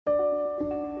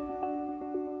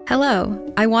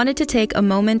Hello, I wanted to take a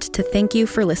moment to thank you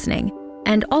for listening,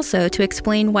 and also to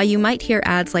explain why you might hear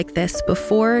ads like this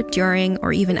before, during,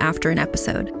 or even after an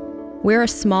episode. We're a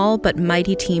small but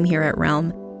mighty team here at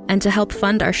Realm, and to help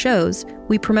fund our shows,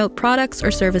 we promote products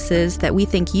or services that we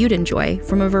think you'd enjoy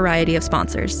from a variety of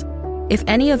sponsors. If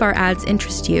any of our ads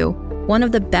interest you, one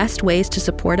of the best ways to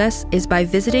support us is by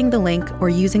visiting the link or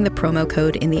using the promo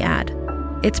code in the ad.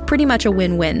 It's pretty much a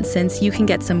win-win since you can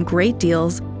get some great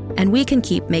deals and we can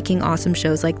keep making awesome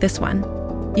shows like this one.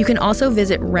 You can also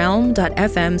visit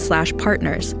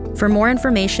realm.fm/partners for more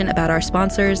information about our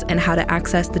sponsors and how to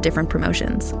access the different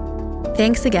promotions.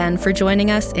 Thanks again for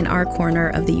joining us in our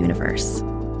corner of the universe.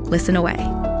 Listen away.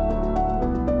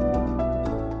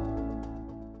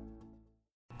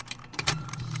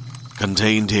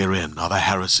 Contained herein are the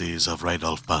heresies of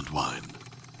Radolf Burntwine,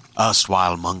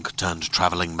 erstwhile monk turned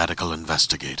traveling medical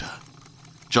investigator.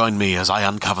 Join me as I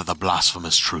uncover the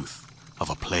blasphemous truth of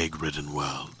a plague-ridden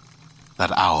world,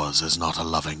 that ours is not a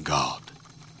loving God,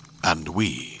 and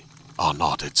we are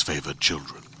not its favored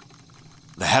children.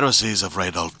 The Heresies of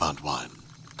Radolf Burntwine,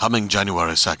 coming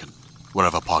January 2nd,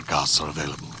 wherever podcasts are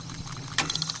available.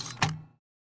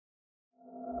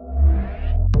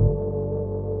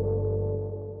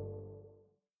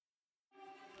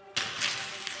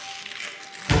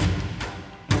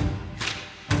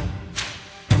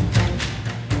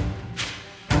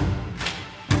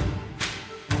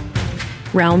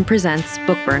 Realm presents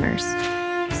Bookburners,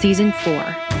 Season 4,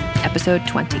 Episode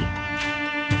 20.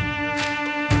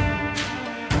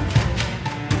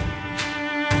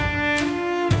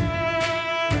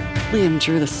 Liam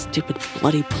drew the stupid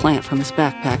bloody plant from his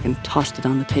backpack and tossed it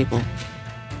on the table.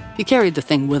 He carried the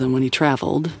thing with him when he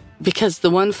traveled, because the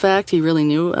one fact he really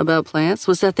knew about plants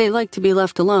was that they like to be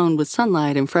left alone with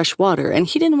sunlight and fresh water, and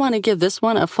he didn't want to give this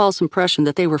one a false impression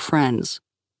that they were friends.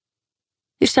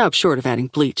 He stopped short of adding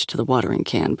bleach to the watering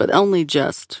can, but only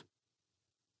just.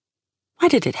 Why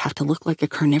did it have to look like a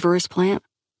carnivorous plant?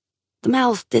 The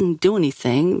mouth didn't do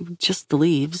anything, just the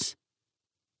leaves.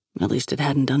 At least it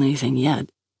hadn't done anything yet.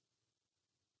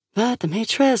 But the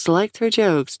maitresse liked her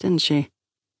jokes, didn't she?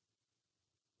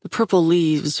 The purple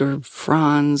leaves, or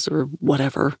fronds, or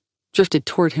whatever, drifted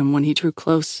toward him when he drew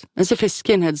close, as if his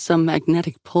skin had some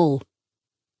magnetic pull.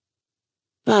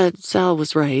 But Sal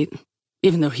was right.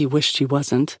 Even though he wished she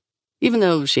wasn't, even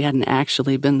though she hadn't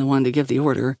actually been the one to give the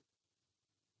order.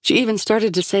 She even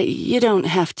started to say, "You don't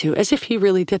have to," as if he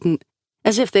really didn't,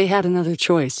 as if they had another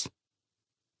choice.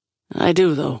 "I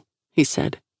do, though," he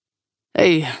said.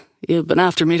 "Hey, you've been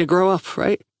after me to grow up,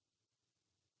 right?"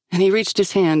 And he reached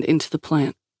his hand into the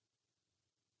plant.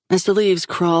 As the leaves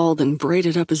crawled and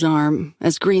braided up his arm,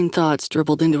 as green thoughts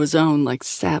dribbled into his own like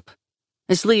sap,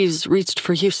 as leaves reached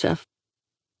for Yusef,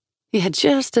 he had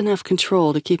just enough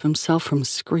control to keep himself from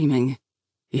screaming,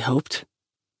 he hoped.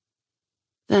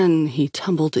 Then he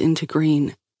tumbled into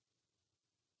green.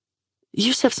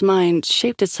 Yusef's mind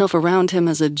shaped itself around him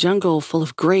as a jungle full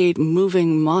of great,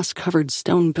 moving, moss-covered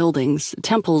stone buildings,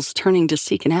 temples turning to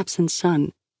seek an absent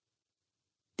sun.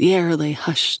 The air lay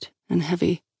hushed and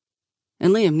heavy,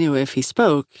 and Liam knew if he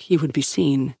spoke, he would be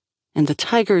seen, and the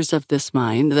tigers of this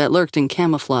mind that lurked in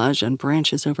camouflage on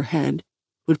branches overhead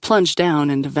would plunge down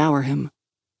and devour him.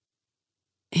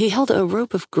 He held a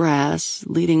rope of grass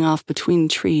leading off between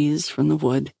trees from the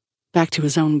wood, back to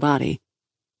his own body,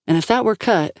 and if that were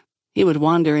cut, he would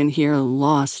wander in here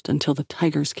lost until the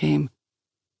tigers came.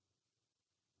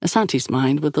 Asante's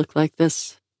mind would look like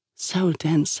this, so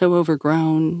dense, so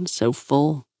overgrown, so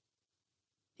full.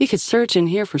 He could search in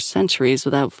here for centuries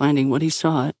without finding what he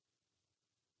sought.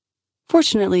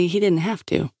 Fortunately, he didn't have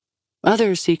to.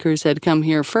 Other seekers had come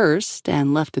here first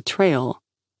and left a trail.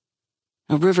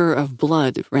 A river of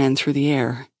blood ran through the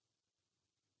air.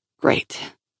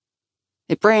 Great.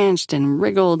 It branched and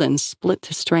wriggled and split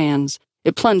to strands.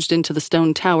 It plunged into the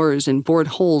stone towers and bored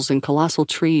holes in colossal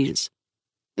trees.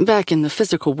 Back in the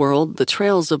physical world, the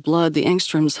trails of blood the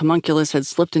Angstrom's homunculus had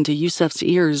slipped into Yusef's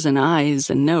ears and eyes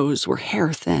and nose were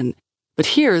hair-thin, but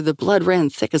here the blood ran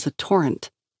thick as a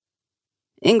torrent.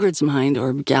 Ingrid's mind,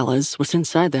 or Gala's, was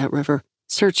inside that river,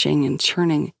 searching and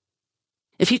churning.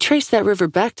 If he traced that river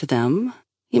back to them,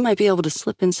 he might be able to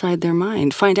slip inside their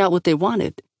mind, find out what they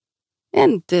wanted,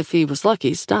 and, if he was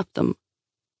lucky, stop them.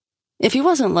 If he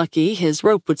wasn't lucky, his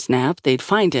rope would snap, they'd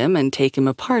find him and take him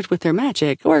apart with their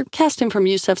magic, or cast him from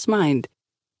Yusef's mind,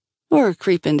 or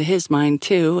creep into his mind,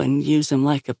 too, and use him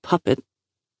like a puppet.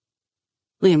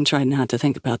 Liam tried not to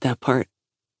think about that part.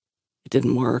 It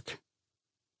didn't work.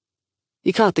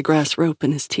 He caught the grass rope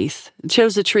in his teeth,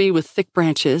 chose a tree with thick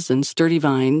branches and sturdy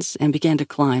vines, and began to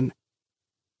climb.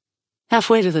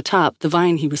 Halfway to the top, the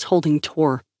vine he was holding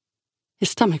tore. His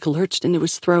stomach lurched into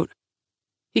his throat.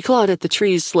 He clawed at the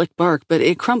tree's slick bark, but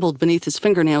it crumbled beneath his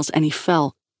fingernails and he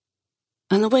fell.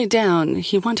 On the way down,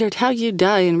 he wondered how you'd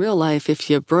die in real life if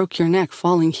you broke your neck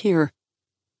falling here.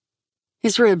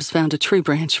 His ribs found a tree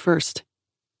branch first.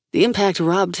 The impact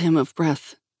robbed him of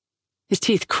breath. His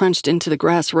teeth crunched into the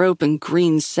grass rope and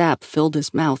green sap filled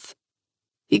his mouth.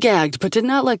 He gagged, but did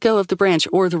not let go of the branch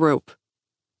or the rope.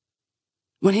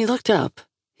 When he looked up,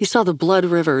 he saw the blood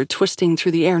river twisting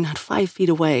through the air not 5 feet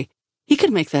away. He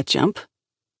could make that jump.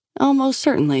 Almost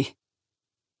certainly.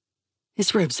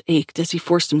 His ribs ached as he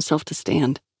forced himself to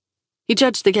stand. He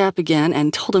judged the gap again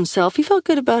and told himself he felt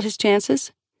good about his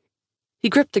chances. He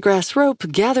gripped the grass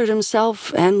rope, gathered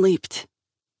himself, and leaped.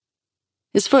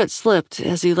 His foot slipped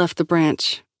as he left the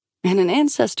branch, and an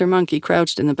ancestor monkey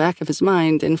crouched in the back of his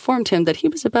mind informed him that he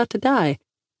was about to die.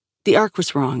 The arc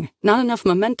was wrong. Not enough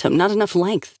momentum, not enough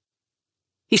length.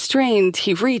 He strained,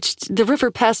 he reached, the river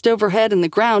passed overhead and the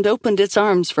ground opened its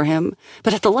arms for him,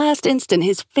 but at the last instant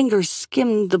his fingers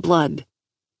skimmed the blood,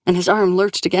 and his arm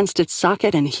lurched against its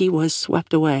socket and he was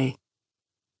swept away.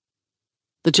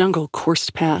 The jungle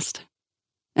coursed past.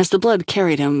 As the blood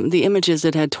carried him, the images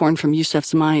it had torn from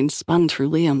Yusef's mind spun through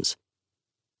Liam's.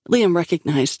 Liam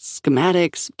recognized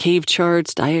schematics, cave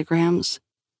charts, diagrams,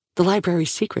 the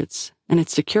library's secrets, and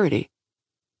its security.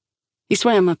 He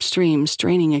swam upstream,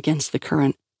 straining against the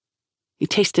current. He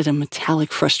tasted a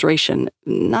metallic frustration,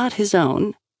 not his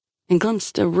own, and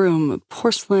glimpsed a room,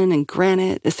 porcelain and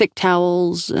granite, thick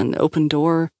towels, an open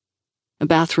door, a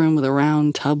bathroom with a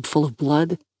round tub full of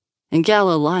blood, and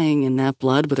Gala lying in that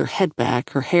blood with her head back,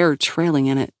 her hair trailing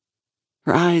in it.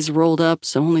 Her eyes rolled up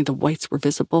so only the whites were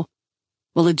visible,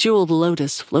 while a jeweled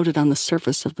lotus floated on the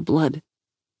surface of the blood,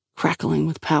 crackling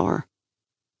with power.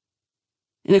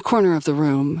 In a corner of the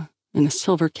room, in a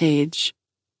silver cage,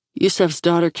 Yusef's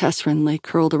daughter Kesrin lay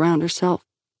curled around herself,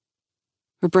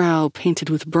 her brow painted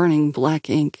with burning black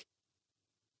ink.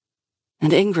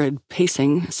 And Ingrid,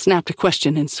 pacing, snapped a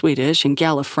question in Swedish, and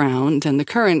Gala frowned, and the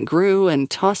current grew and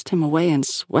tossed him away and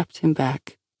swept him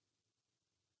back.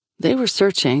 They were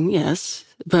searching, yes,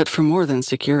 but for more than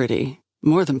security,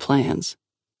 more than plans.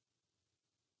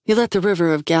 He let the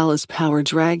river of Gala's power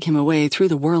drag him away through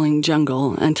the whirling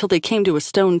jungle until they came to a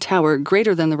stone tower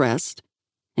greater than the rest,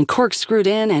 and corkscrewed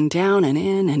in and down and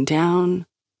in and down,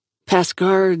 past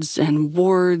guards and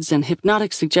wards and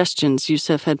hypnotic suggestions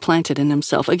Yusef had planted in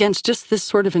himself against just this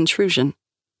sort of intrusion.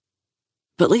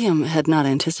 But Liam had not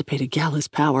anticipated Gala's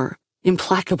power,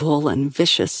 implacable and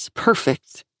vicious,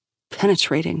 perfect,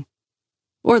 penetrating,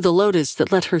 or the lotus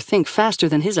that let her think faster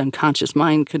than his unconscious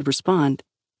mind could respond.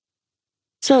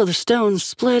 So the stones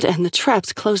split and the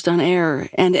traps closed on air,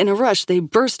 and in a rush they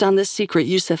burst on this secret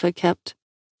Yusef had kept,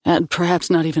 had perhaps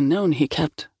not even known he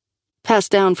kept,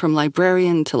 passed down from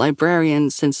librarian to librarian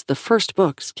since the first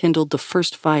books kindled the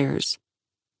first fires.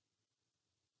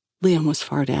 Liam was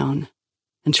far down,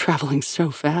 and traveling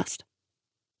so fast.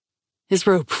 His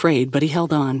rope frayed, but he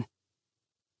held on.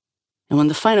 And when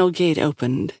the final gate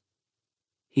opened,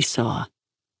 he saw.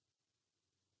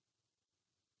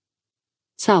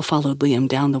 Sal followed Liam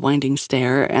down the winding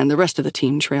stair, and the rest of the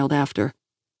team trailed after.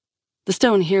 The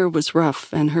stone here was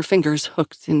rough, and her fingers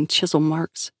hooked in chisel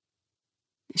marks.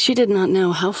 She did not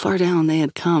know how far down they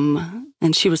had come,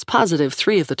 and she was positive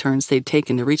 3 of the turns they'd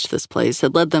taken to reach this place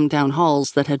had led them down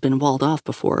halls that had been walled off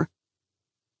before.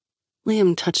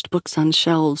 Liam touched books on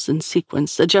shelves in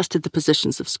sequence, adjusted the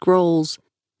positions of scrolls,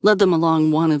 led them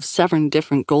along one of 7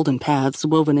 different golden paths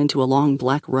woven into a long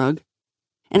black rug.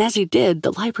 And as he did,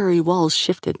 the library walls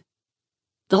shifted.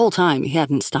 The whole time, he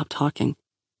hadn't stopped talking.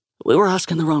 We were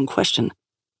asking the wrong question.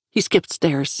 He skipped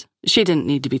stairs. She didn't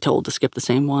need to be told to skip the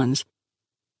same ones.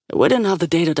 We didn't have the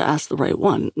data to ask the right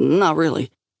one. Not really.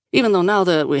 Even though now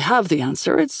that we have the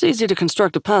answer, it's easy to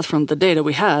construct a path from the data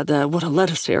we had that would have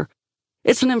led us here.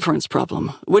 It's an inference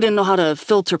problem. We didn't know how to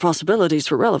filter possibilities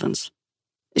for relevance.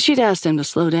 She'd asked him to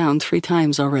slow down 3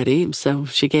 times already, so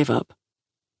she gave up.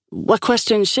 What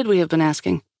question should we have been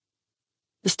asking?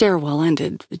 The stairwell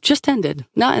ended. It just ended,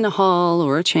 not in a hall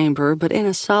or a chamber, but in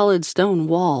a solid stone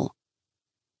wall.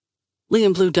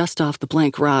 Liam blew dust off the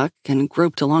blank rock and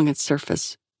groped along its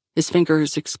surface, his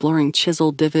fingers exploring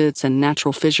chiseled divots and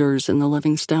natural fissures in the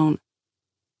living stone.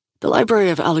 The Library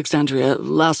of Alexandria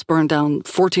last burned down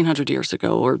 1,400 years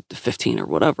ago, or 15 or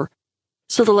whatever.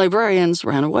 So the librarians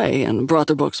ran away and brought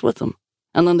their books with them.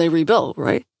 And then they rebuilt,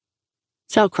 right?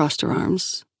 Sal crossed her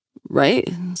arms. Right,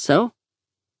 so?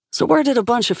 So where did a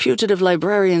bunch of fugitive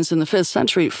librarians in the 5th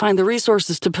century find the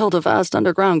resources to build a vast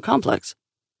underground complex?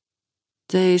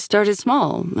 They started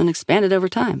small and expanded over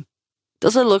time.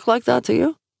 Does it look like that to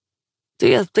you? Do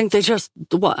you think they just,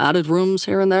 added rooms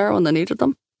here and there when they needed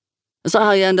them? Is that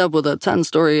how you end up with a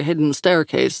 10-story hidden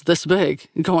staircase this big,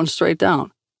 going straight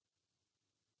down?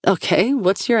 Okay,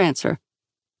 what's your answer?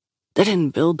 They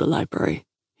didn't build the library,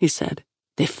 he said.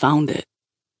 They found it.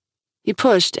 He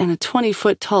pushed, and a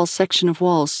 20-foot-tall section of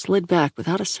wall slid back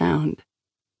without a sound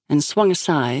and swung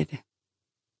aside,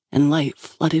 and light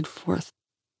flooded forth.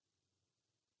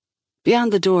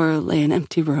 Beyond the door lay an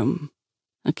empty room,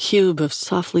 a cube of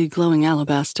softly glowing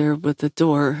alabaster with a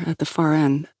door at the far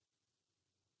end.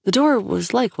 The door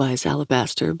was likewise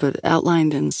alabaster, but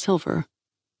outlined in silver.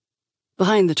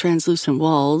 Behind the translucent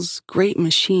walls, great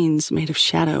machines made of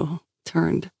shadow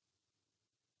turned.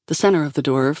 The center of the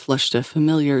door flushed a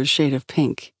familiar shade of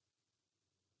pink.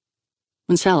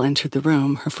 When Sal entered the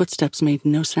room, her footsteps made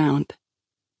no sound.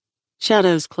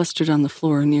 Shadows clustered on the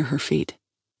floor near her feet.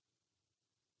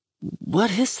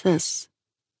 What is this?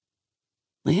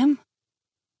 Liam?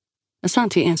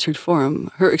 Asante answered for him,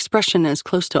 her expression as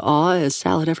close to awe as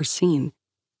Sal had ever seen.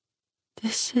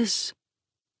 This is...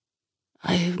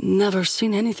 I've never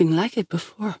seen anything like it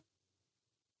before.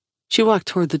 She walked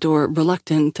toward the door,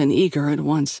 reluctant and eager at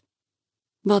once.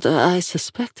 But I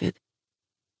suspected.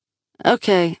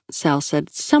 Okay, Sal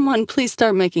said. Someone please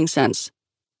start making sense.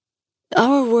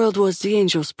 Our world was the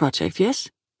Angels Project, yes?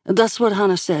 That's what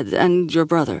Hannah said, and your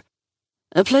brother.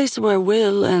 A place where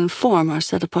will and form are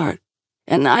set apart.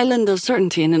 An island of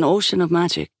certainty in an ocean of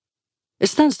magic. It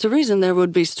stands to reason there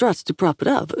would be struts to prop it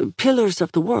up, pillars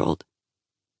of the world.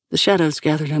 The shadows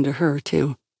gathered under her,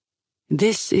 too.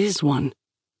 This is one.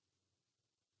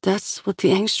 That's what the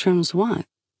Angstroms want.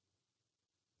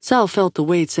 Sal felt the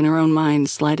weights in her own mind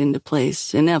slide into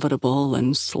place, inevitable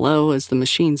and slow as the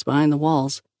machines behind the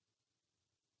walls.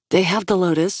 They have the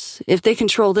Lotus. If they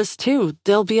control this, too,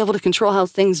 they'll be able to control how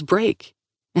things break.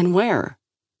 And where.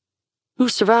 Who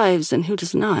survives and who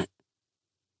does not.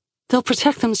 They'll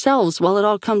protect themselves while it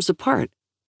all comes apart.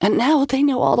 And now they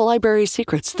know all the library's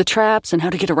secrets, the traps and how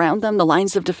to get around them, the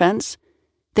lines of defense.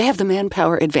 They have the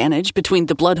manpower advantage between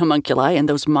the blood homunculi and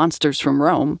those monsters from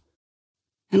Rome.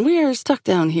 And we are stuck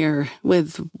down here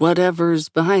with whatever's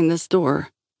behind this door.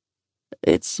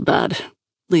 It's bad,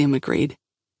 Liam agreed.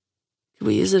 Could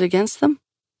we use it against them?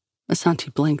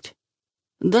 Asante blinked.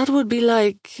 That would be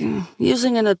like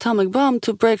using an atomic bomb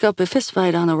to break up a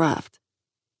fistfight on a raft.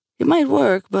 It might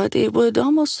work, but it would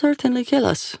almost certainly kill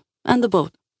us, and the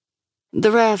boat.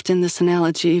 The raft in this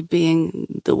analogy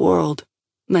being the world,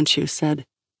 Menchu said.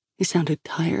 He sounded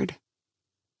tired.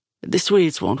 The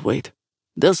Swedes won't wait.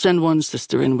 They'll send one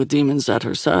sister in with demons at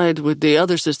her side, with the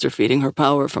other sister feeding her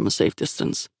power from a safe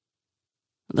distance.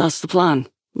 That's the plan,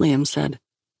 Liam said.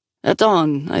 At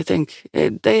dawn, I think.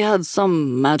 They had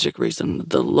some magic reason.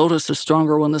 The Lotus is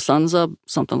stronger when the sun's up,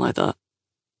 something like that.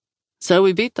 So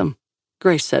we beat them,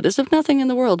 Grace said, as if nothing in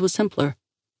the world was simpler.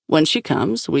 When she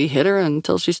comes, we hit her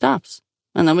until she stops,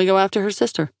 and then we go after her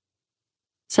sister.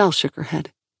 Sal shook her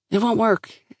head. It won't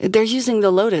work. They're using the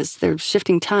Lotus. They're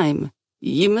shifting time.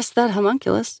 You missed that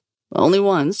homunculus. Only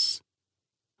once.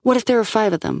 What if there are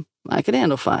 5 of them? I could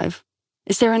handle 5.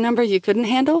 Is there a number you couldn't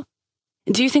handle?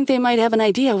 Do you think they might have an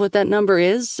idea what that number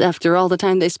is after all the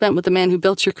time they spent with the man who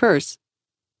built your curse?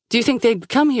 Do you think they'd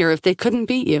come here if they couldn't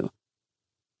beat you?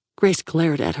 Grace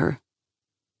glared at her.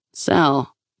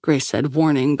 Sal, Grace said,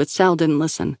 warning, but Sal didn't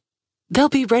listen. They'll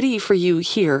be ready for you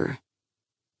here.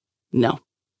 No.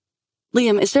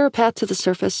 Liam, is there a path to the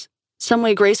surface? Some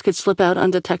way Grace could slip out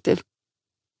undetected?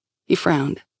 He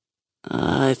frowned.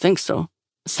 I think so.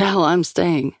 Sal, I'm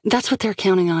staying. That's what they're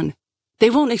counting on. They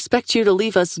won't expect you to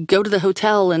leave us, go to the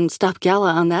hotel, and stop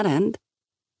Gala on that end.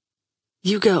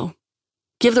 You go.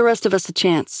 Give the rest of us a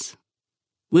chance.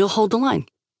 We'll hold the line.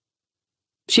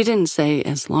 She didn't say,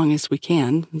 as long as we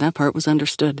can. That part was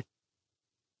understood.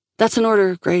 That's an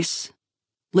order, Grace.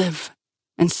 Live,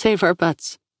 and save our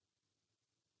butts.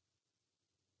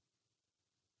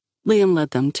 Liam led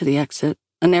them to the exit,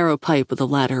 a narrow pipe with a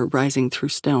ladder rising through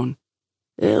stone.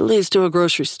 It leads to a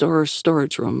grocery store or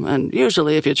storage room, and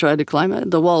usually if you tried to climb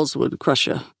it, the walls would crush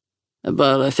you.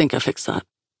 But I think I fixed that.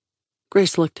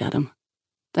 Grace looked at him.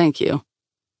 Thank you.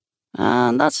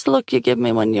 And that's the look you give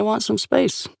me when you want some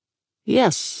space.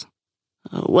 Yes.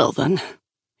 Well then.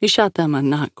 He shot them a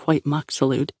not quite mock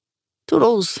salute.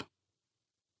 Toodles.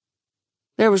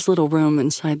 There was little room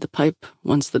inside the pipe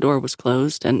once the door was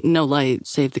closed, and no light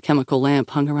save the chemical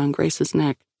lamp hung around Grace's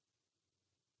neck.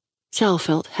 Sal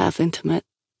felt half intimate,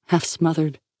 half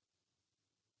smothered.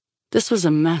 This was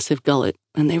a massive gullet,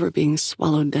 and they were being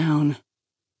swallowed down.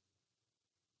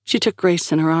 She took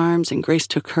Grace in her arms, and Grace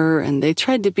took her, and they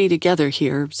tried to be together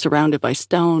here, surrounded by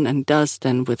stone and dust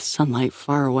and with sunlight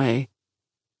far away.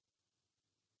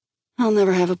 I'll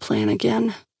never have a plan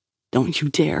again. Don't you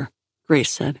dare,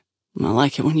 Grace said. I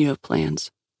like it when you have plans.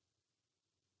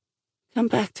 Come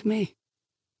back to me.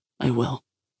 I will.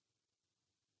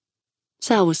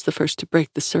 Sal was the first to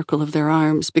break the circle of their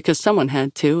arms because someone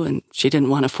had to, and she didn't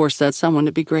want to force that someone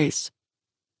to be Grace.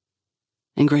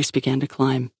 And Grace began to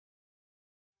climb.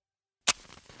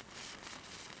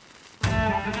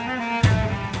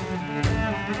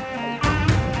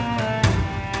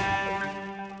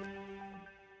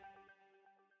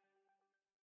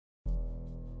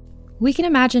 We can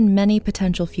imagine many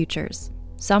potential futures.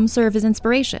 Some serve as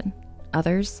inspiration,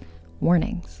 others,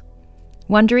 warnings.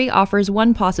 Wondery offers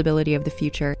one possibility of the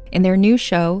future in their new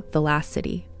show, The Last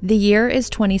City. The year is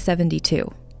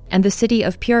 2072, and the city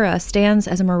of Pura stands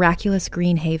as a miraculous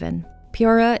green haven.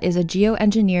 Pura is a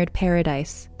geoengineered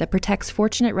paradise that protects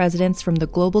fortunate residents from the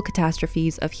global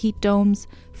catastrophes of heat domes,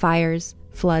 fires,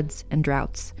 floods, and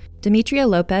droughts. Demetria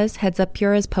Lopez heads up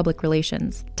Pura's public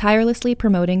relations, tirelessly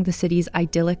promoting the city's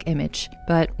idyllic image.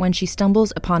 But when she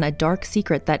stumbles upon a dark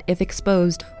secret that, if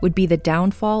exposed, would be the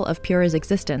downfall of Pura's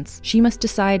existence, she must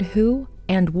decide who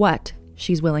and what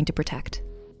she's willing to protect.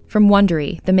 From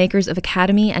Wondery, the makers of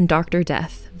Academy and Dr.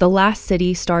 Death, The Last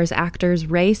City stars actors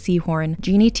Ray Seahorn,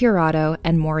 Jeannie Tirado,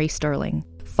 and Maury Sterling.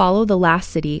 Follow The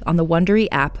Last City on the Wondery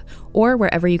app or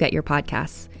wherever you get your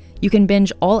podcasts. You can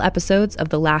binge all episodes of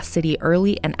The Last City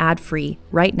early and ad-free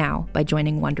right now by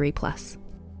joining Wondery Plus.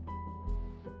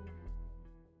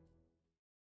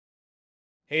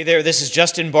 Hey there, this is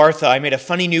Justin Bartha. I made a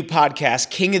funny new podcast,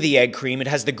 King of the Egg Cream. It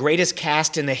has the greatest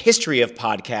cast in the history of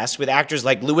podcasts with actors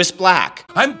like Louis Black.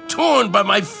 I'm torn by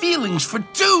my feelings for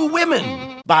two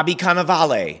women. Bobby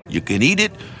Cannavale. You can eat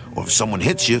it, or if someone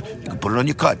hits you, you can put it on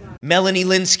your cut. Melanie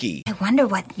Linsky. I wonder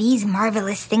what these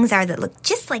marvelous things are that look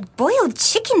just like boiled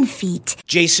chicken feet.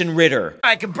 Jason Ritter.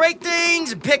 I can break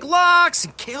things and pick locks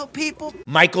and kill people.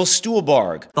 Michael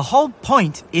Stuhlbarg. The whole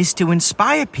point is to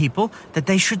inspire people that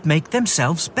they should make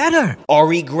themselves better.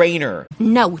 Ari Grainer.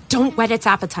 No, don't whet its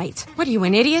appetite. What are you,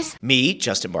 an idiot? Me,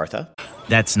 Justin Bartha.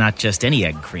 That's not just any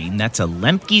egg cream, that's a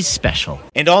Lemke's special.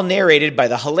 And all narrated by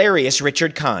the hilarious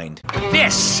Richard Kind.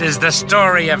 This is the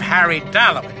story of Harry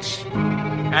Dalowitz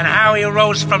and how he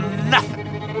rose from nothing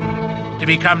to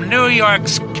become New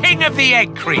York's King of the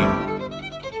Egg Cream.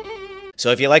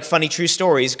 So if you like funny true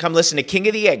stories, come listen to King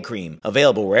of the Egg Cream,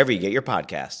 available wherever you get your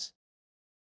podcasts.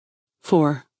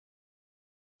 4.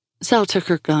 Sal took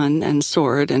her gun and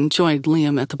sword and joined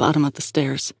Liam at the bottom of the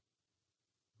stairs.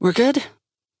 We're good?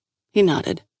 He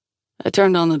nodded. I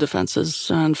turned on the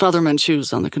defenses, and Father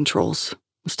Manchu's on the controls.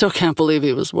 Still can't believe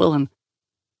he was willing.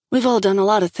 We've all done a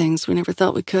lot of things we never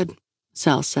thought we could,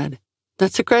 Sal said.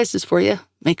 That's a crisis for you.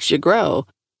 Makes you grow.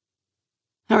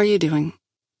 How are you doing?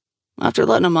 After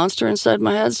letting a monster inside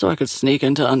my head so I could sneak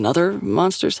into another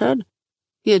monster's head?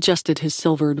 He adjusted his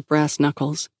silvered brass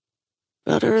knuckles.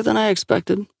 Better than I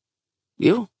expected.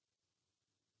 You?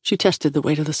 She tested the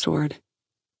weight of the sword.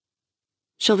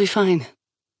 She'll be fine.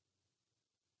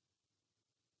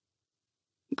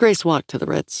 Grace walked to the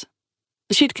Ritz.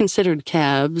 She'd considered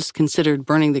cabs, considered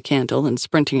burning the candle and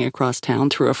sprinting across town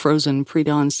through a frozen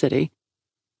pre-dawn city.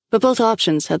 But both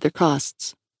options had their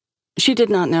costs. She did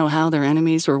not know how their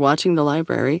enemies were watching the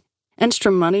library.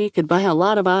 Enstrom money could buy a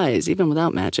lot of eyes, even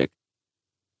without magic.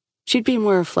 She'd be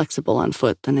more flexible on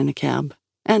foot than in a cab,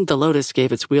 and the Lotus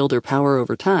gave its wielder power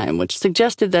over time, which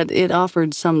suggested that it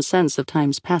offered some sense of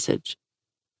time's passage.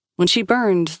 When she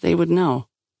burned, they would know.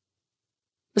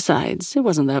 Besides, it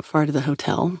wasn't that far to the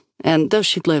hotel, and though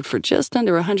she'd lived for just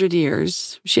under 100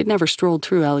 years, she'd never strolled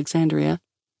through Alexandria.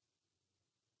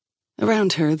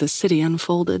 Around her, the city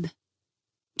unfolded.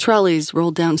 Trolleys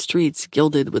rolled down streets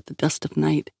gilded with the dust of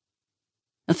night.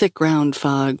 A thick ground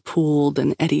fog pooled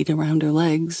and eddied around her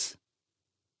legs.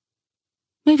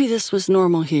 Maybe this was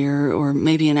normal here, or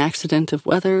maybe an accident of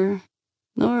weather,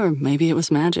 or maybe it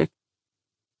was magic.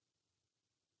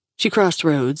 She crossed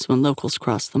roads when locals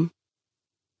crossed them.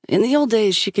 In the old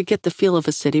days, she could get the feel of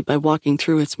a city by walking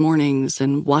through its mornings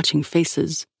and watching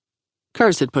faces.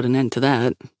 Cars had put an end to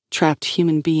that, trapped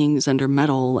human beings under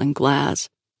metal and glass.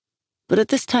 But at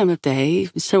this time of day,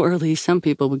 so early some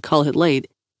people would call it late,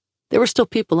 there were still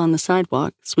people on the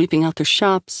sidewalk, sweeping out their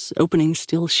shops, opening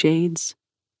steel shades.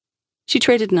 She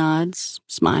traded nods,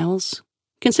 smiles,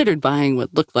 considered buying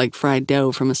what looked like fried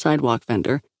dough from a sidewalk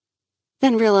vendor,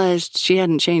 then realized she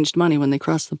hadn't changed money when they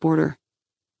crossed the border.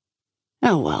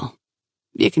 Oh well,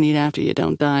 you can eat after you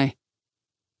don't die.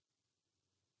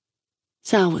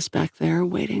 Sal was back there,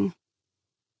 waiting.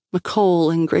 A coal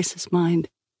in Grace's mind.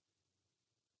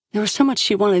 There was so much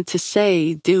she wanted to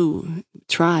say, do,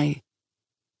 try.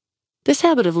 This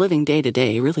habit of living day to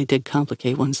day really did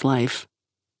complicate one's life.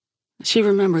 She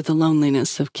remembered the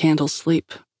loneliness of candle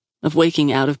sleep, of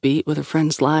waking out of beat with her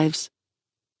friends' lives.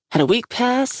 Had a week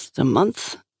passed? A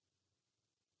month?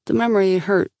 The memory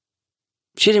hurt.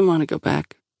 She didn't want to go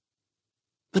back.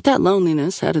 But that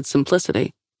loneliness had its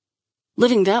simplicity.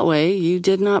 Living that way, you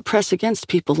did not press against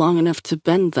people long enough to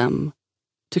bend them,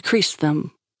 to crease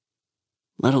them,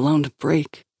 let alone to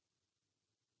break.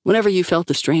 Whenever you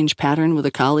felt a strange pattern with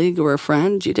a colleague or a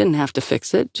friend, you didn't have to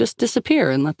fix it, just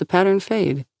disappear and let the pattern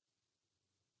fade.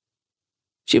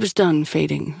 She was done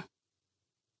fading.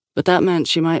 But that meant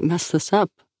she might mess this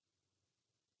up.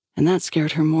 And that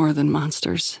scared her more than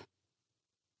monsters.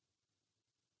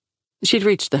 She'd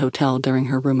reached the hotel during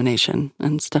her rumination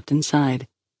and stepped inside.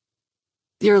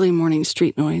 The early morning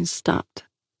street noise stopped.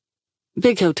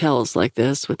 Big hotels like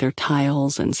this, with their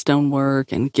tiles and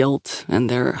stonework and gilt and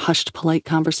their hushed polite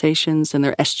conversations and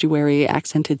their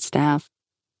estuary-accented staff,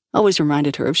 always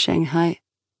reminded her of Shanghai,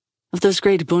 of those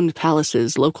great Bund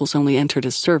palaces locals only entered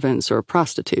as servants or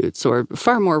prostitutes, or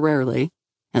far more rarely,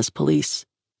 as police.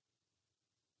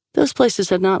 Those places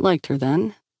had not liked her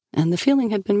then, and the feeling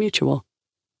had been mutual.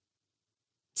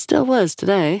 Still was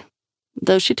today,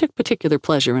 though she took particular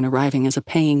pleasure in arriving as a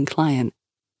paying client.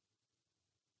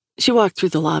 She walked through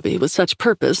the lobby with such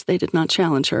purpose they did not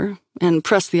challenge her, and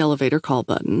pressed the elevator call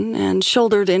button, and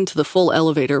shouldered into the full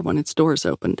elevator when its doors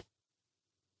opened.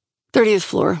 30th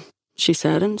floor, she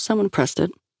said, and someone pressed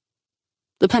it.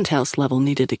 The penthouse level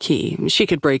needed a key. She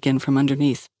could break in from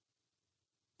underneath.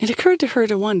 It occurred to her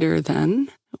to wonder, then,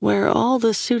 where all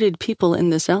the suited people in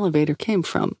this elevator came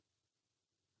from.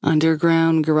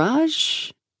 Underground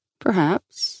garage?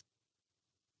 Perhaps.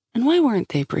 And why weren't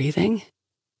they breathing?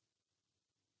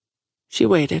 She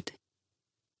waited.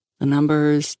 The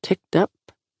numbers ticked up.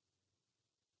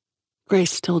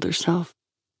 Grace stilled herself.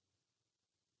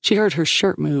 She heard her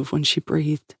shirt move when she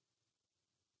breathed.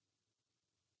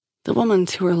 The woman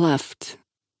to her left,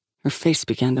 her face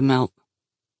began to melt.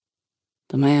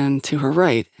 The man to her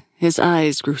right, his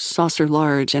eyes grew saucer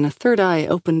large and a third eye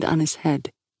opened on his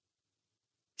head.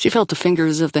 She felt the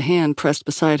fingers of the hand pressed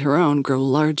beside her own grow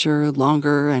larger,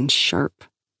 longer, and sharp.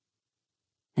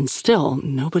 And still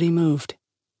nobody moved.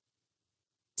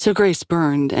 So Grace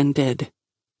burned and did.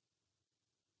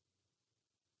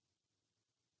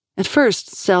 At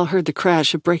first, Sal heard the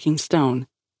crash of breaking stone.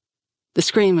 The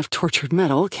scream of tortured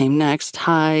metal came next,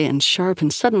 high and sharp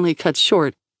and suddenly cut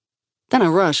short, then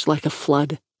a rush like a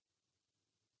flood.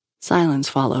 Silence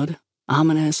followed,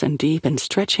 ominous and deep and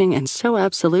stretching and so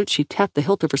absolute she tapped the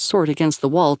hilt of her sword against the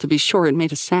wall to be sure it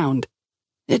made a sound.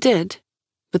 It did,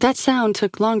 but that sound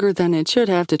took longer than it should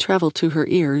have to travel to her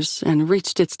ears and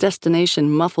reached its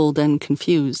destination muffled and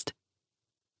confused.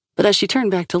 But as she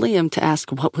turned back to Liam to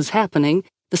ask what was happening,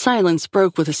 the silence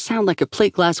broke with a sound like a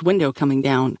plate glass window coming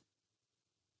down.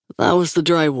 "That was the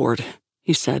dry ward,"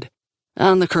 he said,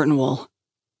 "and the curtain wall.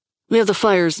 We have the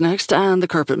fires next, and the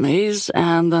carpet maze,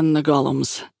 and then the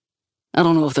golems. I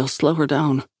don't know if they'll slow her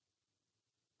down."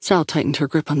 Sal tightened her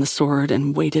grip on the sword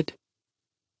and waited.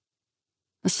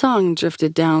 A song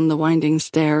drifted down the winding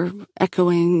stair,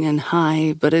 echoing and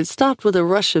high, but it stopped with a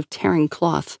rush of tearing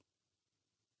cloth.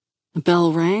 A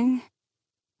bell rang.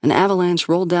 An avalanche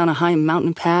rolled down a high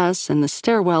mountain pass, and the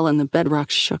stairwell and the bedrock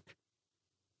shook.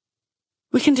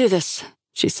 "We can do this,"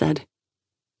 she said.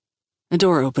 A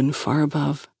door opened far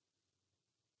above.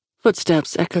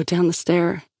 Footsteps echoed down the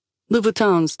stair,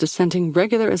 Louboutins descending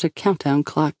regular as a countdown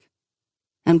clock.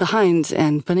 And behind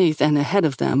and beneath and ahead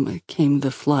of them came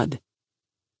the flood.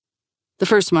 The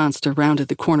first monster rounded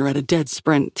the corner at a dead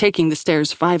sprint, taking the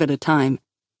stairs 5 at a time.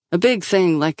 A big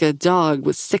thing like a dog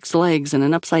with 6 legs and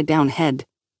an upside-down head.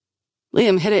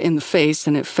 Liam hit it in the face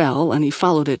and it fell, and he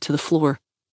followed it to the floor.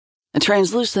 A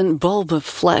translucent bulb of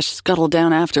flesh scuttled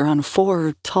down after on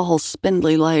 4 tall,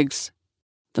 spindly legs,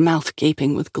 the mouth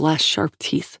gaping with glass-sharp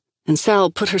teeth. And Sal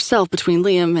put herself between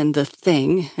Liam and the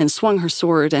thing and swung her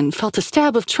sword and felt a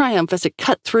stab of triumph as it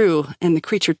cut through and the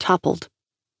creature toppled.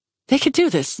 They could do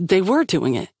this. They were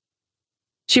doing it.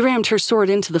 She rammed her sword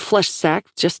into the flesh sack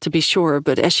just to be sure,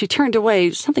 but as she turned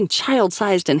away, something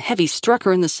child-sized and heavy struck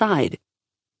her in the side.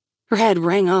 Her head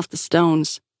rang off the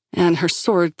stones, and her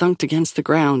sword thunked against the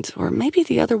ground, or maybe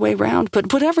the other way round,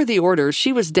 but whatever the order,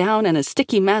 she was down and a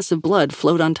sticky mass of blood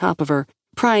flowed on top of her,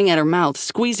 prying at her mouth,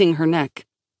 squeezing her neck.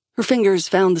 Her fingers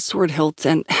found the sword hilt,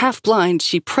 and, half-blind,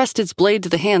 she pressed its blade to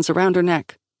the hands around her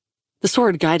neck. The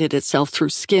sword guided itself through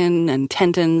skin and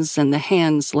tendons, and the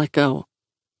hands let go.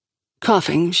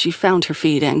 Coughing, she found her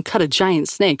feet and cut a giant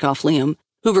snake off Liam,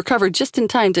 who recovered just in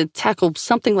time to tackle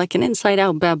something like an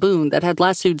inside-out baboon that had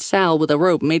lassoed Sal with a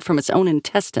rope made from its own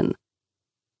intestine.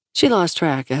 She lost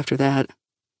track after that.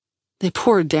 They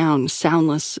poured down,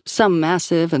 soundless, some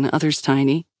massive and others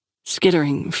tiny,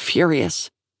 skittering, furious.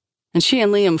 And she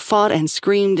and Liam fought and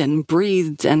screamed and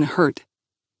breathed and hurt.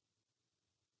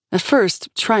 At first,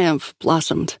 triumph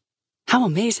blossomed. How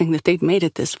amazing that they'd made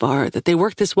it this far, that they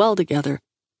worked this well together.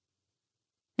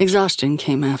 Exhaustion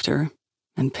came after,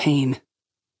 and pain.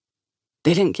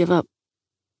 They didn't give up,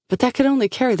 but that could only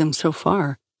carry them so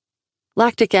far.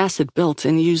 Lactic acid built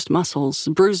and used muscles,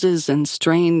 bruises and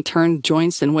strain turned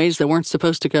joints in ways that weren't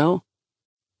supposed to go.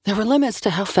 There were limits to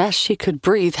how fast she could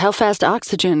breathe, how fast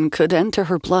oxygen could enter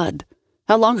her blood,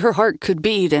 how long her heart could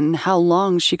beat, and how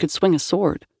long she could swing a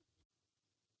sword.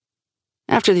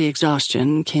 After the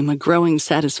exhaustion came a growing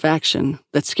satisfaction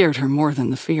that scared her more than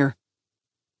the fear.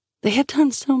 They had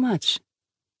done so much.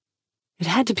 It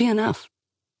had to be enough.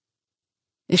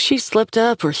 If she slipped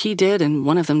up or he did and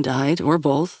one of them died, or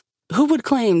both, who would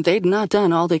claim they'd not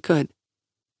done all they could?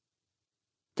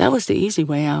 That was the easy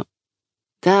way out.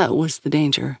 That was the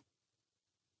danger.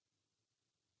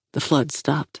 The flood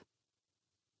stopped.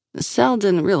 Sal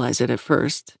didn't realize it at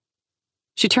first.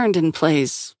 She turned in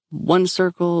place, one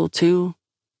circle, two,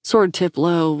 sword tip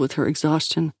low with her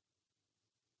exhaustion.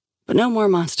 But no more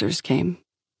monsters came.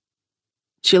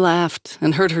 She laughed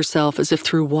and heard herself as if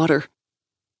through water.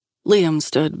 Liam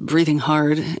stood, breathing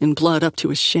hard, in blood up to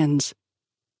his shins.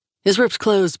 His ripped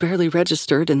clothes barely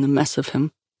registered in the mess of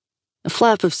him. A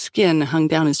flap of skin hung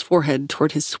down his forehead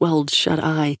toward his swelled shut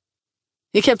eye.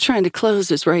 He kept trying to close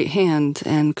his right hand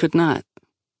and could not.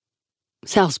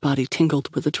 Sal's body tingled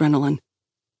with adrenaline.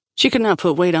 She could not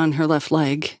put weight on her left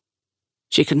leg.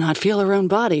 She could not feel her own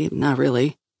body, not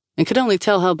really, and could only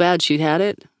tell how bad she'd had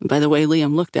it by the way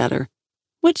Liam looked at her,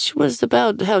 which was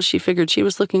about how she figured she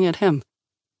was looking at him.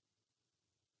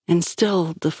 And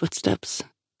still the footsteps,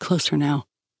 closer now.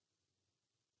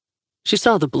 She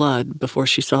saw the blood before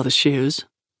she saw the shoes.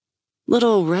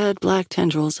 Little red-black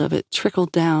tendrils of it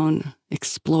trickled down,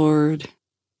 explored,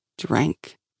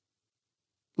 drank.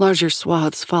 Larger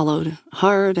swaths followed,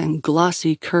 hard and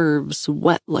glossy curves,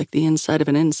 wet like the inside of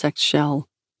an insect shell.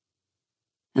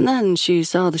 And then she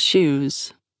saw the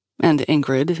shoes, and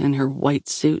Ingrid in her white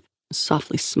suit,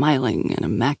 softly smiling and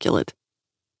immaculate.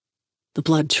 The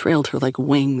blood trailed her like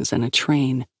wings in a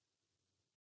train.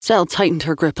 Sal tightened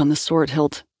her grip on the sword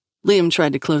hilt. Liam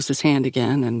tried to close his hand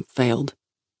again and failed.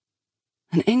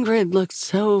 And Ingrid looked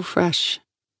so fresh.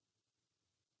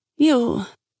 "You,"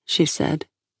 she said,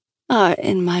 "are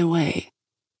in my way."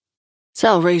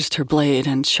 Sal raised her blade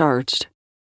and charged.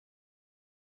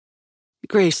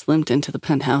 Grace limped into the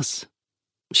penthouse.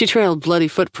 She trailed bloody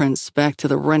footprints back to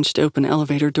the wrenched open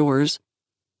elevator doors.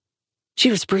 She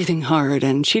was breathing hard,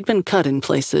 and she'd been cut in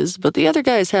places, but the other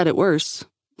guys had it worse.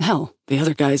 Hell, the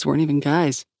other guys weren't even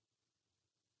guys.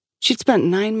 She'd spent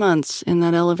 9 months in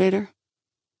that elevator.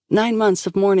 9 months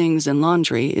of mornings and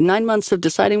laundry, 9 months of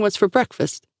deciding what's for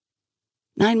breakfast.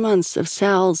 9 months of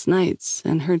Sal's nights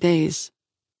and her days.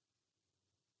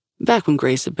 Back when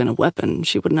Grace had been a weapon,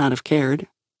 she would not have cared.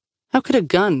 How could a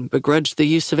gun begrudge the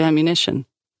use of ammunition?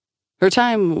 Her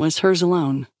time was hers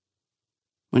alone.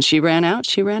 When she ran out,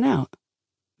 she ran out.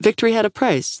 Victory had a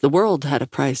price. The world had a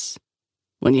price.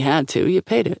 When you had to, you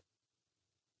paid it.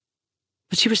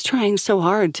 But she was trying so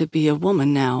hard to be a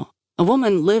woman now. A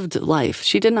woman lived life.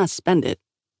 She did not spend it.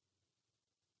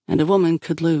 And a woman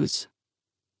could lose.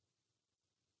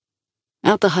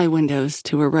 Out the high windows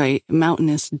to her right,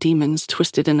 mountainous demons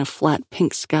twisted in a flat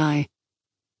pink sky.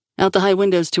 Out the high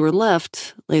windows to her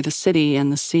left lay the city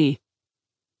and the sea.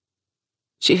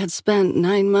 She had spent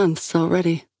 9 months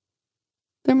already.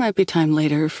 There might be time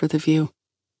later for the view.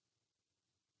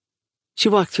 She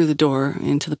walked through the door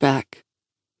into the back.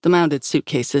 The mounted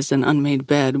suitcases and unmade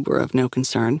bed were of no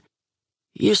concern.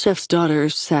 Yusef's daughter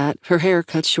sat, her hair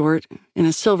cut short, in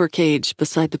a silver cage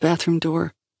beside the bathroom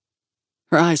door.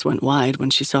 Her eyes went wide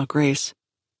when she saw Grace.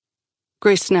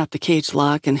 Grace snapped the cage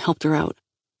lock and helped her out.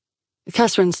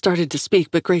 Catherine started to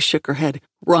speak, but Grace shook her head.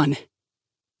 "Run."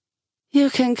 "You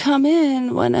can come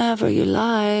in whenever you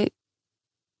like."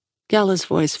 Gala's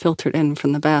voice filtered in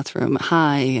from the bathroom,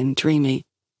 high and dreamy.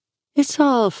 "It's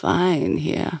all fine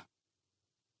here."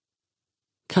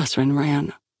 Catherine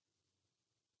ran.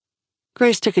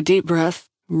 Grace took a deep breath,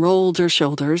 rolled her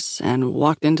shoulders, and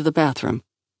walked into the bathroom.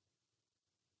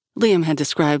 Liam had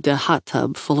described a hot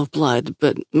tub full of blood,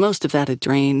 but most of that had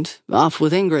drained, off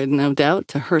with Ingrid, no doubt,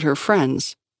 to hurt her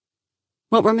friends.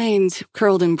 What remained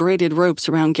curled in braided ropes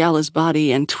around Gala's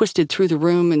body and twisted through the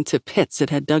room into pits it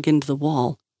had dug into the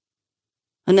wall.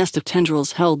 A nest of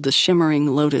tendrils held the shimmering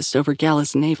lotus over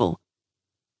Gala's navel.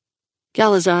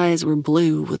 Gala's eyes were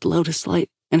blue with lotus light,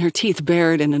 and her teeth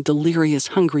bared in a delirious,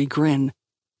 hungry grin.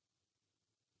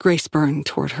 Grace burned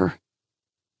toward her,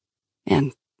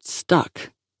 and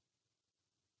stuck.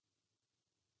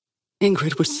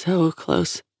 Ingrid was so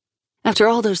close. After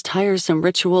all those tiresome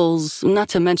rituals, not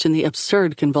to mention the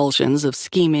absurd convulsions of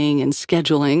scheming and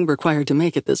scheduling required to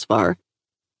make it this far,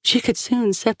 she could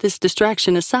soon set this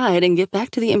distraction aside and get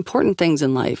back to the important things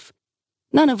in life,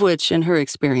 none of which, in her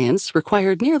experience,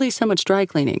 required nearly so much dry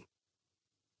cleaning.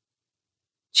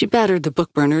 She battered the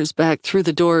book burners back through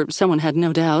the door someone had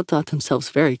no doubt thought themselves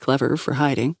very clever for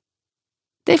hiding.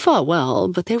 They fought well,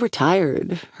 but they were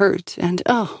tired, hurt, and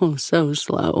oh, so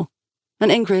slow.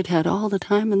 And Ingrid had all the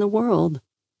time in the world.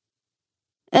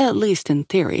 At least in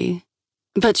theory.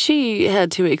 But she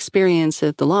had to experience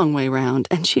it the long way round,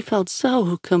 and she felt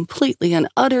so completely and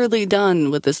utterly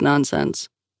done with this nonsense.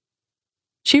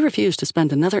 She refused to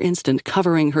spend another instant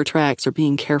covering her tracks or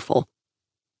being careful.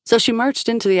 So she marched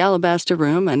into the alabaster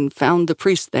room and found the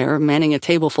priest there manning a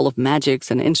table full of magics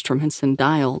and instruments and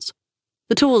dials,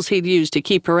 the tools he'd used to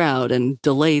keep her out and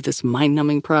delay this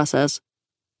mind-numbing process.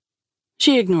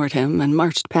 She ignored him and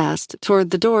marched past, toward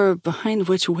the door behind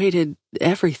which waited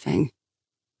everything.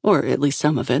 Or at least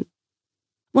some of it.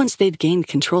 Once they'd gained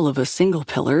control of a single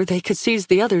pillar, they could seize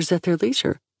the others at their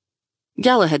leisure.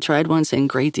 Gala had tried once in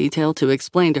great detail to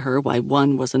explain to her why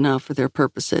one was enough for their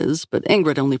purposes, but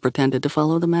Ingrid only pretended to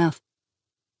follow the math.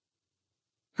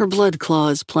 Her blood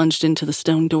claws plunged into the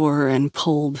stone door and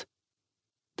pulled.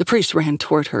 The priest ran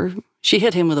toward her. She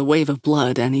hit him with a wave of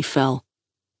blood, and he fell.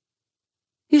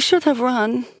 "You should have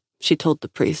run," she told the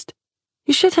priest.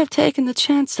 "You should have taken the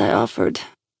chance I offered.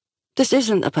 This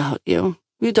isn't about you.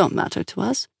 You don't matter to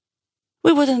us.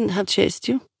 We wouldn't have chased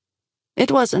you.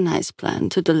 It was a nice plan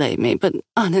to delay me, but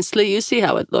honestly, you see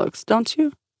how it looks, don't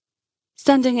you?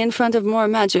 Standing in front of more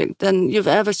magic than you've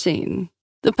ever seen.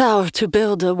 The power to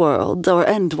build a world or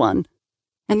end one,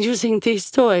 and using these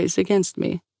toys against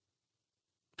me.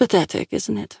 Pathetic,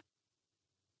 isn't it?"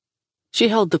 She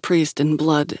held the priest in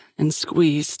blood and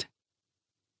squeezed.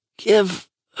 "Give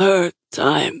her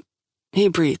time," he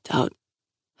breathed out.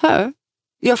 "Her?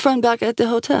 Your friend back at the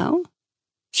hotel?"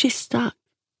 She's stuck.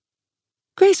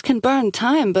 "Grace can burn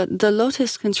time, but the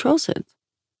Lotus controls it.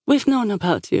 We've known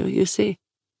about you, you see.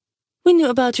 We knew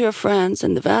about your friends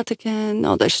in the Vatican,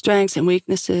 all their strengths and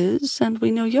weaknesses, and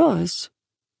we knew yours.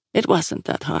 It wasn't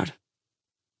that hard."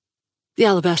 The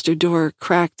alabaster door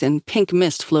cracked and pink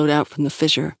mist flowed out from the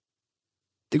fissure.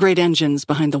 The great engines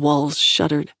behind the walls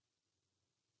shuddered.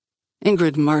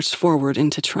 Ingrid marched forward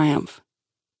into triumph.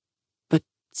 But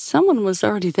someone was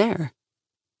already there.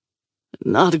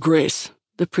 "Not Grace,"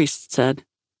 the priest said.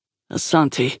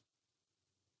 "Asante."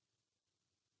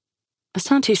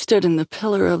 Asante stood in the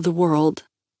pillar of the world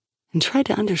and tried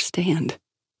to understand.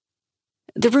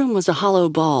 The room was a hollow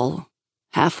ball,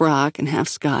 half rock and half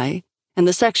sky, and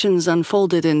the sections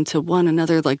unfolded into one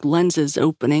another like lenses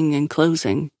opening and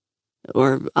closing.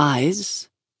 Or eyes.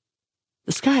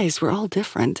 The skies were all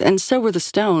different, and so were the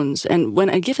stones, and when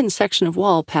a given section of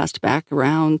wall passed back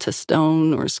around to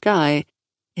stone or sky,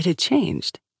 it had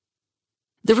changed.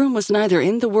 The room was neither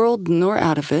in the world nor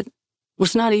out of it,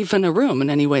 was not even a room in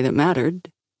any way that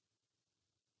mattered.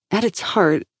 At its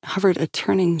heart hovered a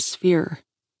turning sphere.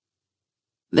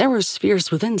 There were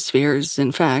spheres within spheres,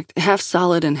 in fact, half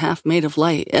solid and half made of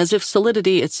light, as if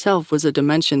solidity itself was a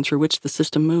dimension through which the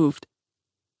system moved.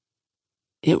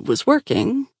 It was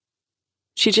working.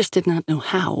 She just did not know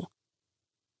how.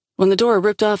 When the door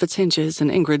ripped off its hinges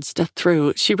and Ingrid stepped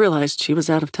through, she realized she was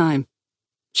out of time.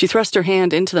 She thrust her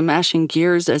hand into the mashing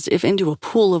gears as if into a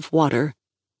pool of water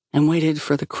and waited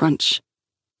for the crunch.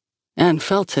 And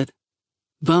felt it.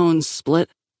 Bones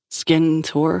split, skin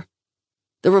tore.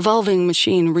 The revolving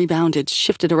machine rebounded,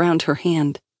 shifted around her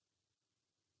hand.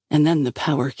 And then the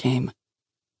power came.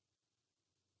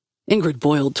 Ingrid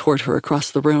boiled toward her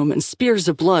across the room, and spears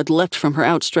of blood leapt from her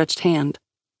outstretched hand.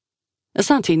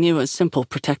 Asante knew a simple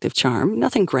protective charm,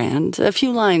 nothing grand, a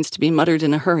few lines to be muttered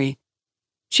in a hurry.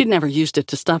 She'd never used it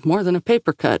to stop more than a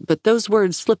paper cut, but those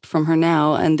words slipped from her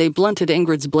now, and they blunted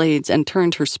Ingrid's blades and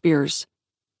turned her spears.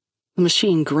 The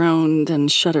machine groaned and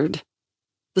shuddered.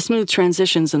 The smooth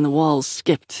transitions in the walls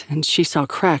skipped, and she saw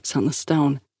cracks on the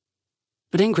stone.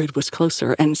 But Ingrid was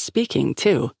closer, and speaking,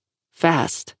 too,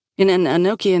 fast, in an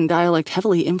Enochian dialect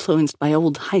heavily influenced by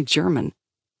Old High German.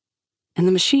 And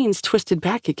the machines twisted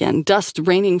back again, dust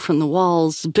raining from the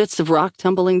walls, bits of rock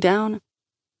tumbling down.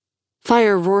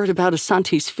 Fire roared about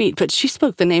Asante's feet, but she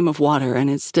spoke the name of water, and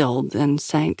it stilled and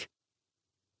sank.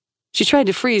 She tried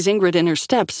to freeze Ingrid in her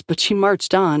steps, but she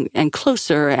marched on, and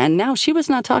closer, and now she was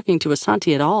not talking to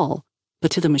Asante at all,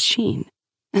 but to the machine.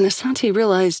 And Asante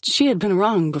realized she had been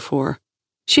wrong before.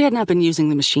 She had not been using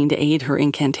the machine to aid her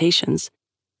incantations.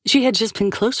 She had just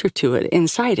been closer to it,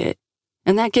 inside it,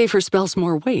 and that gave her spells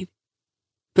more weight.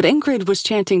 But Ingrid was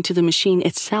chanting to the machine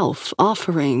itself,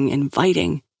 offering,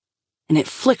 inviting, and it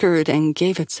flickered and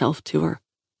gave itself to her.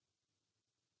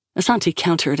 Asante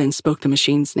countered and spoke the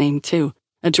machine's name too,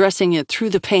 addressing it through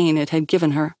the pain it had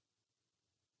given her.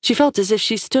 She felt as if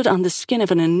she stood on the skin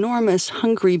of an enormous,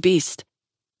 hungry beast,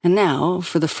 and now,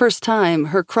 for the first time,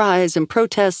 her cries and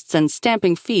protests and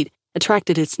stamping feet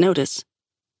attracted its notice,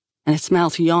 and its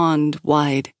mouth yawned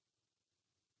wide.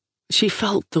 She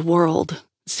felt the world,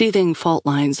 seething fault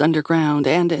lines underground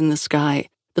and in the sky,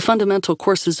 the fundamental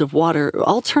courses of water,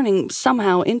 all turning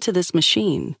somehow into this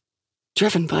machine,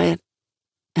 driven by it.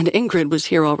 And Ingrid was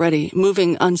here already,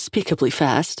 moving unspeakably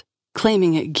fast,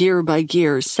 claiming it gear by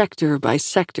gear, sector by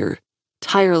sector,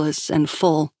 tireless and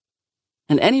full.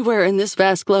 And anywhere in this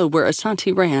vast globe where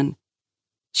Asante ran,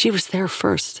 she was there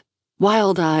first,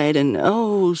 wild-eyed and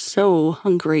oh so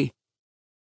hungry.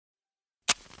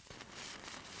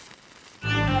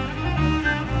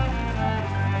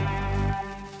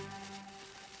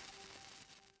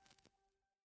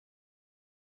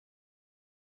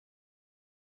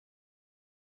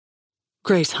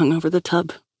 Grace hung over the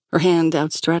tub, her hand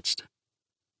outstretched.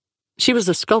 She was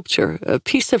a sculpture, a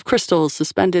piece of crystal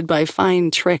suspended by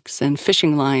fine tricks and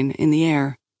fishing line in the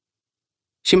air.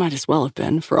 She might as well have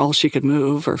been, for all she could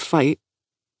move or fight.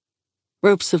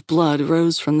 Ropes of blood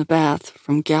rose from the bath,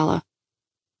 from Gala.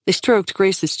 They stroked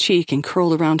Grace's cheek and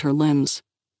curled around her limbs.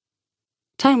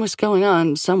 Time was going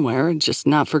on somewhere, just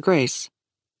not for Grace.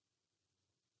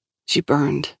 She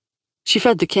burned. She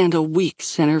fed the candle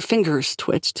weeks, and her fingers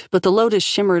twitched, but the lotus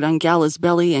shimmered on Gala's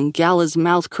belly, and Gala's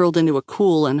mouth curled into a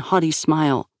cool and haughty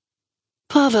smile.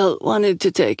 "Pavel wanted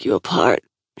to take you apart,"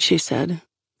 she said.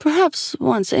 "Perhaps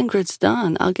once Ingrid's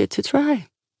done, I'll get to try."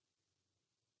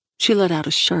 She let out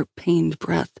a sharp, pained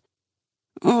breath.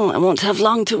 "Oh, I won't have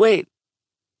long to wait."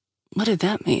 What did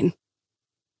that mean?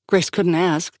 Grace couldn't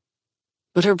ask,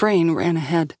 but her brain ran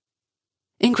ahead.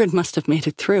 Ingrid must have made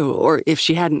it through, or if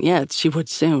she hadn't yet, she would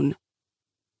soon.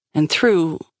 And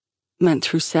through meant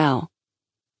through Sal.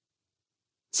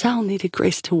 Sal needed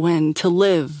Grace to win, to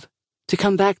live, to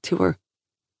come back to her.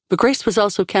 But Grace was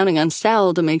also counting on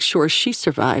Sal to make sure she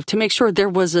survived, to make sure there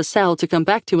was a Sal to come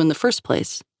back to in the first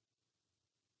place.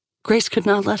 Grace could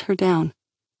not let her down.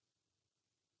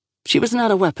 She was not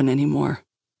a weapon anymore.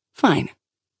 Fine.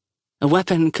 A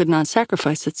weapon could not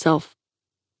sacrifice itself.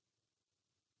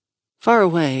 Far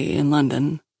away in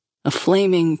London, a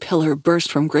flaming pillar burst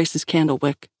from Grace's candle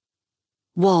wick.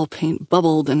 Wall paint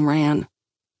bubbled and ran.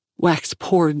 Wax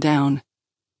poured down.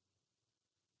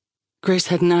 Grace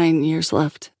had 9 years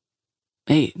left.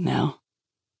 8 now.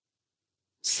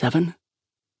 7.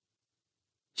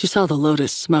 She saw the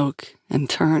lotus smoke and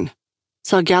turn,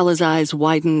 saw Gala's eyes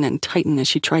widen and tighten as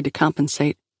she tried to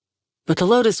compensate. But the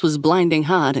lotus was blinding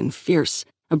hot and fierce,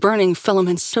 a burning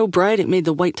filament so bright it made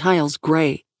the white tiles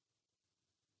gray.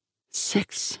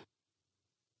 6.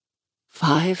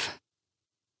 5.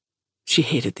 She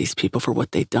hated these people for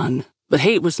what they'd done, but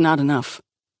hate was not enough.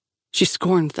 She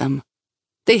scorned them.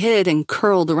 They hid and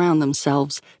curled around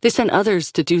themselves. They sent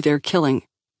others to do their killing.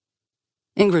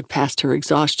 Ingrid passed her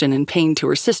exhaustion and pain to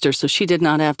her sister so she did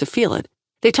not have to feel it.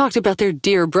 They talked about their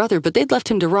dear brother, but they'd left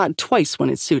him to rot twice when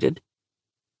it suited.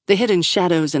 They hid in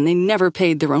shadows and they never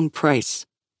paid their own price.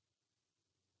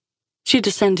 She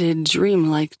descended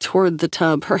dreamlike toward the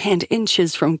tub, her hand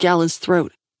inches from Gala's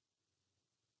throat.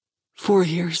 4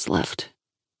 years left.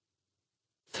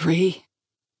 3.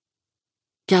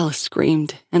 Gala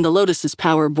screamed, and the lotus's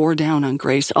power bore down on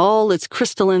Grace, all its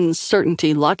crystalline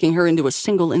certainty locking her into a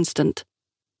single instant.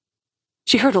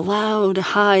 She heard a loud,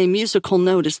 high, musical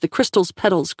note as the crystal's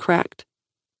petals cracked.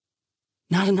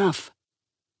 Not enough.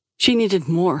 She needed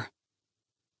more.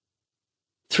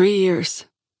 3 years.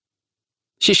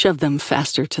 She shoved them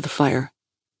faster to the fire.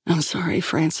 "I'm sorry,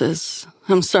 Francis.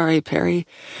 I'm sorry, Perry.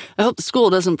 I hope the school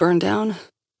doesn't burn down.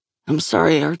 I'm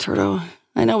sorry, Arturo.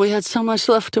 I know we had so much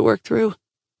left to work through.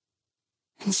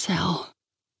 And Sal,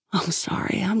 I'm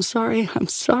sorry, I'm sorry, I'm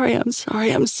sorry, I'm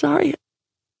sorry, I'm sorry."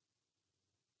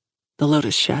 The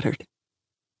lotus shattered.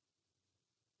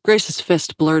 Grace's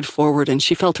fist blurred forward and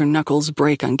she felt her knuckles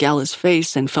break on Gala's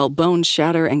face and felt bones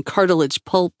shatter and cartilage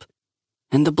pulp.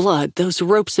 And the blood, those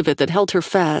ropes of it that held her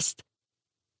fast.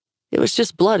 It was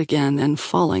just blood again and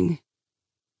falling.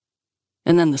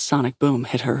 And then the sonic boom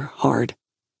hit her hard.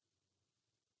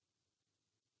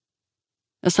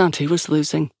 Asante was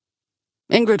losing.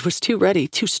 Ingrid was too ready,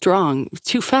 too strong,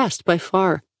 too fast by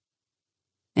far.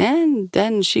 And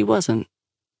then she wasn't.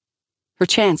 Her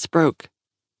chance broke.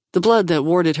 The blood that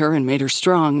warded her and made her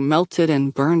strong melted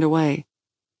and burned away.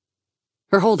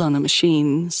 Her hold on the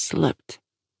machine slipped.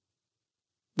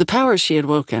 The power she had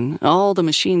woken, all the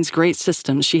machine's great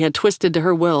systems she had twisted to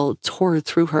her will, tore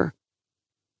through her.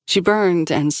 She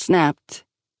burned and snapped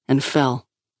and fell.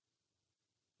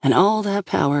 And all that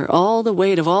power, all the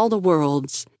weight of all the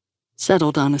worlds,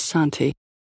 settled on Asante.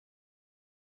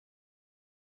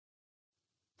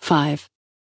 5.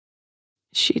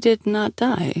 She did not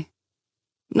die.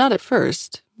 Not at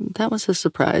first. That was a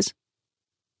surprise.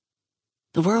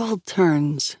 The world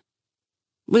turns.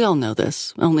 We all know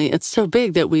this, only it's so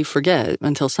big that we forget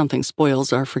until something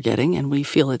spoils our forgetting and we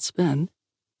feel it spin.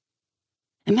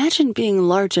 Imagine being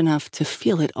large enough to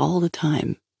feel it all the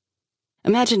time.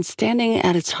 Imagine standing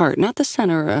at its heart, not the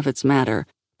center of its matter,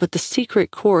 but the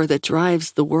secret core that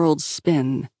drives the world's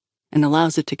spin and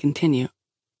allows it to continue.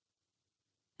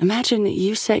 Imagine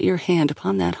you set your hand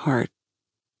upon that heart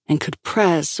and could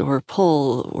press or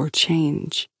pull or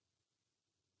change.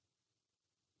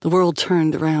 The world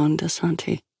turned around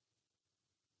Asante.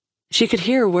 She could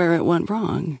hear where it went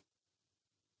wrong.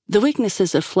 The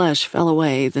weaknesses of flesh fell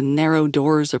away, the narrow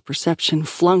doors of perception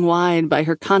flung wide by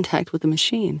her contact with the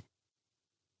machine.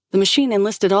 The machine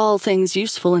enlisted all things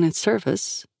useful in its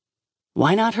service.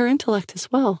 Why not her intellect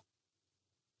as well?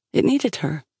 It needed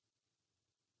her.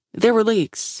 There were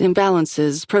leaks,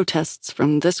 imbalances, protests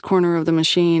from this corner of the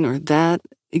machine or that.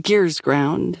 Gears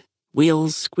ground,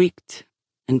 wheels squeaked,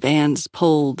 and bands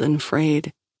pulled and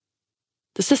frayed.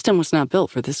 The system was not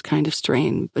built for this kind of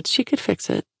strain, but she could fix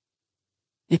it.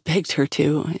 It begged her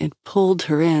to. It pulled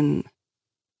her in.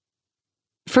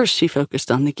 First, she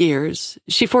focused on the gears.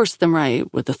 She forced them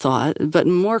right with the thought, but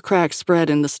more cracks spread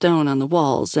in the stone on the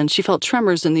walls, and she felt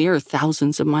tremors in the earth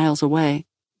thousands of miles away.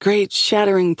 Great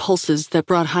shattering pulses that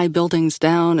brought high buildings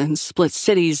down and split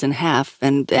cities in half,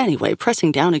 and anyway,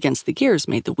 pressing down against the gears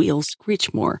made the wheels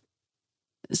screech more.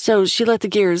 So she let the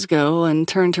gears go and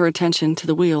turned her attention to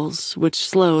the wheels, which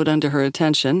slowed under her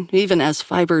attention, even as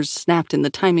fibers snapped in the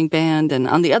timing band, and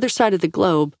on the other side of the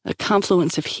globe, a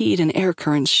confluence of heat and air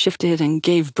currents shifted and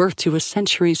gave birth to a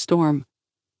century storm.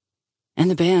 And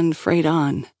the band frayed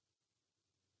on.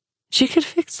 She could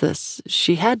fix this.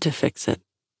 She had to fix it.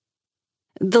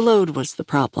 The load was the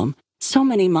problem. So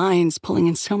many minds pulling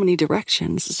in so many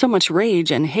directions, so much rage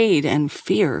and hate and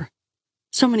fear.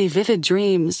 So many vivid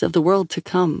dreams of the world to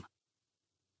come.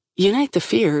 Unite the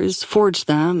fears, forge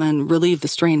them, and relieve the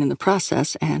strain in the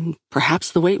process, and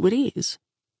perhaps the weight would ease.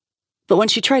 But when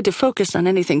she tried to focus on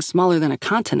anything smaller than a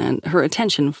continent, her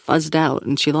attention fuzzed out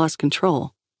and she lost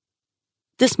control.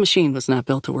 This machine was not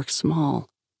built to work small.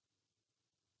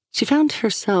 She found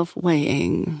herself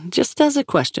weighing, just as a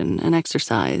question, an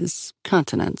exercise,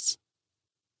 continents,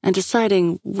 and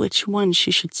deciding which one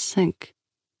she should sink.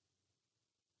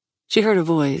 She heard a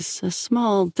voice, a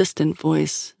small, distant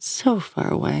voice, so far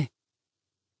away.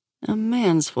 A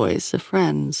man's voice, a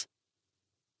friend's.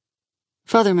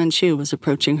 Father Manchu was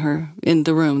approaching her, in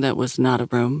the room that was not a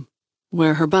room,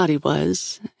 where her body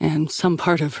was, and some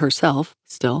part of herself,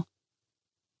 still.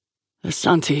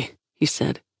 "Asante," he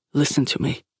said, "listen to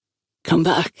me. Come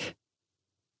back."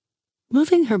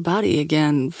 Moving her body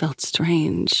again felt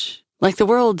strange, like the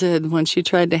world did when she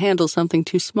tried to handle something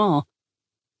too small.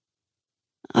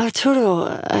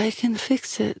 "Arturo, I can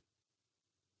fix it.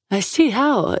 I see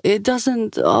how. It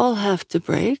doesn't all have to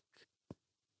break.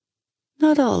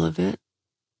 Not all of it."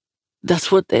 "That's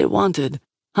what they wanted.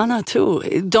 Hana,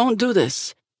 too. Don't do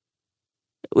this."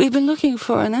 "We've been looking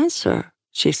for an answer,"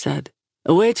 she said.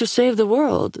 "A way to save the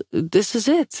world. This is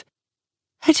it.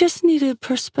 I just needed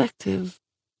perspective.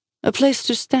 A place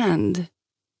to stand.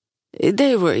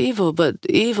 They were evil, but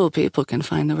evil people can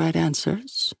find the right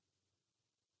answers."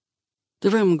 The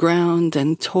room ground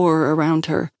and tore around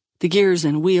her, the gears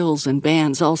and wheels and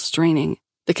bands all straining,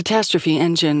 the catastrophe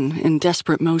engine in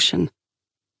desperate motion.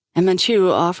 And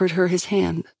Manchu offered her his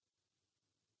hand.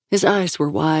 His eyes were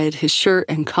wide, his shirt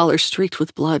and collar streaked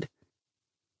with blood.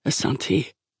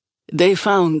 "Asante, they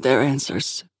found their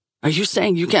answers. Are you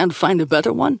saying you can't find a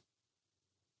better one?"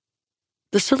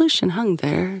 The solution hung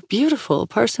there, beautiful,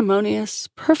 parsimonious,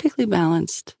 perfectly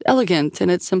balanced, elegant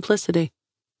in its simplicity.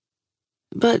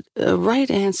 But a right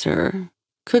answer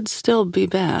could still be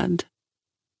bad.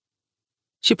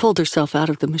 She pulled herself out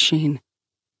of the machine.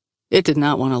 It did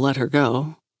not want to let her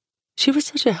go. She was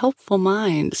such a helpful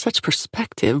mind, such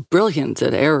perspective, brilliant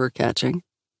at error catching.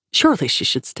 Surely she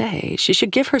should stay. She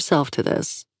should give herself to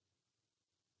this.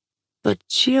 But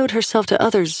she owed herself to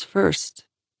others first.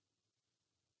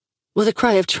 With a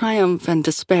cry of triumph and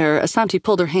despair, Asante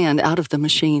pulled her hand out of the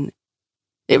machine.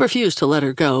 It refused to let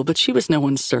her go, but she was no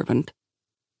one's servant.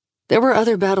 There were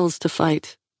other battles to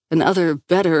fight, and other,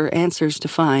 better answers to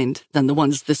find than the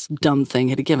ones this dumb thing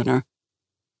had given her.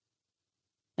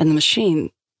 And the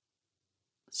machine,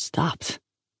 stopped.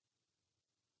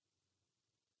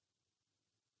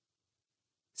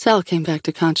 Sal came back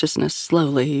to consciousness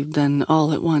slowly, then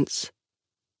all at once.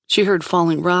 She heard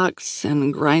falling rocks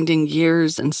and grinding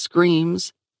gears and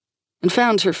screams, and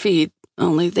found her feet,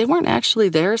 only they weren't actually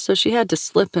there, so she had to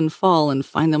slip and fall and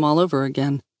find them all over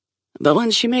again. But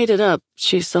when she made it up,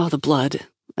 she saw the blood,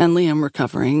 and Liam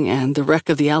recovering, and the wreck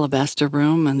of the alabaster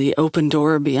room and the open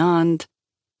door beyond.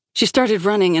 She started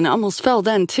running and almost fell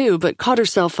then, too, but caught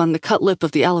herself on the cut lip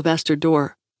of the alabaster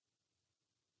door.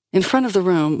 In front of the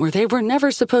room where they were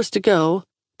never supposed to go,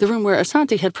 the room where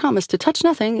Asante had promised to touch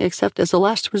nothing except as a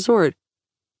last resort.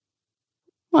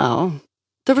 Well,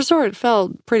 the resort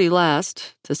felt pretty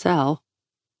last to Sal,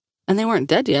 and they weren't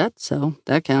dead yet, so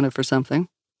that counted for something.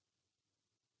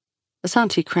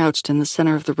 Asante crouched in the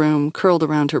center of the room, curled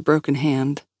around her broken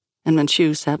hand, and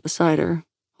Manchu sat beside her,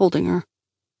 holding her.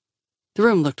 The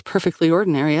room looked perfectly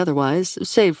ordinary otherwise,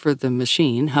 save for the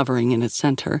machine hovering in its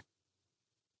center.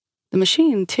 The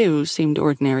machine, too, seemed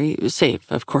ordinary, save,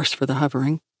 of course, for the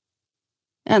hovering,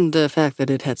 and the fact that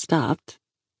it had stopped.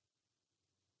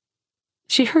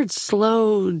 She heard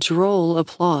slow, droll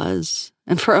applause,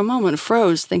 and for a moment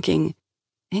froze, thinking,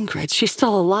 Ingrid, she's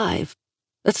still alive.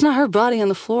 That's not her body on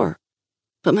the floor.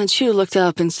 But Manchu looked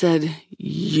up and said,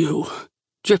 "You,"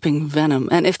 dripping venom,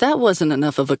 and if that wasn't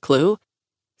enough of a clue,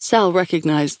 Sal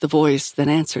recognized the voice that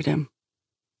answered him.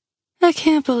 "I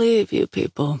can't believe you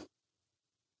people."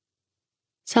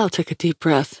 Sal took a deep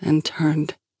breath and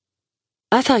turned.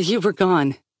 "I thought you were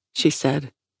gone," she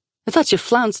said. "I thought you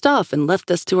flounced off and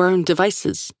left us to our own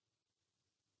devices."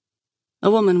 A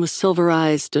woman with silver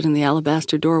eyes stood in the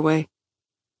alabaster doorway.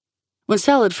 When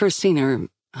Sal had first seen her,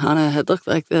 Hannah had looked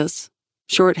like this.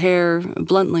 Short hair,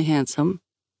 bluntly handsome,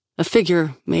 a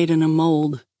figure made in a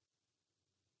mold.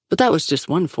 But that was just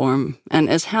one form, and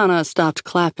as Hannah stopped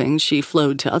clapping, she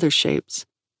flowed to other shapes.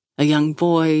 A young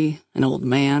boy, an old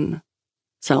man,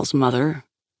 Sal's mother,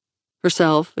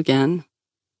 herself again,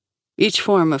 each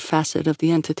form a facet of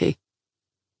the entity.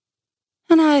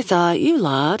 "And I thought you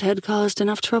lot had caused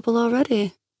enough trouble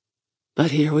already.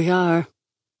 But here we are.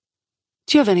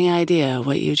 Do you have any idea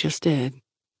what you just did?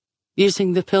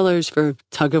 Using the pillars for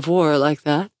tug-of-war like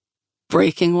that?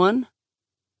 Breaking one?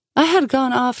 I had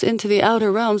gone off into the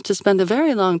outer realms to spend a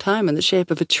very long time in the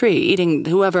shape of a tree, eating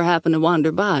whoever happened to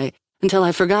wander by, until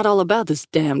I forgot all about this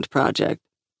damned project.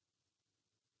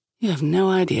 You have no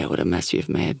idea what a mess you've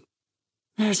made.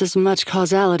 There's as much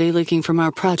causality leaking from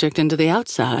our project into the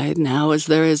outside now as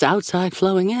there is outside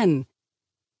flowing in.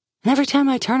 And every time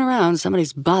I turn around,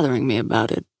 somebody's bothering me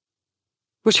about it."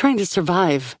 "We're trying to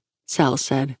survive," Sal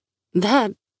said.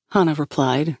 "That," Hannah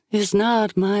replied, "is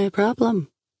not my problem.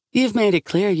 You've made it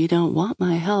clear you don't want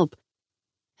my help.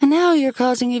 And now you're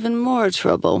causing even more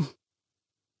trouble.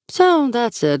 So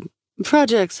that's it.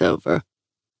 Project's over.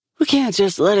 We can't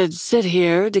just let it sit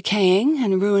here, decaying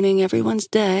and ruining everyone's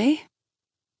day.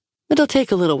 It'll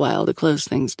take a little while to close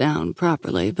things down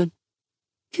properly, but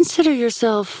consider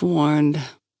yourself warned.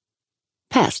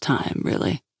 Past time,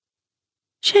 really.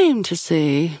 Shame to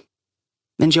see.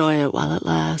 Enjoy it while it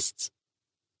lasts."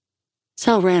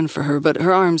 Sal ran for her, but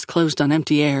her arms closed on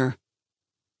empty air.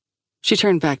 She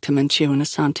turned back to Manchu and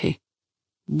Asante.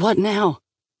 "What now?"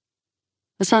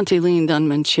 Asante leaned on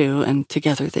Manchu, and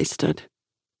together they stood.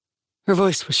 Her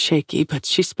voice was shaky, but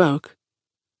she spoke.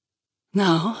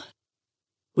 "Now,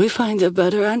 we find a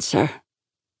better answer."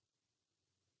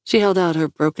 She held out her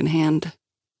broken hand.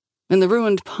 In the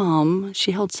ruined palm,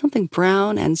 she held something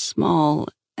brown and small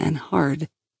and hard.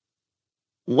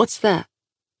 "What's that?"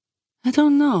 "I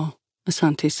don't know,"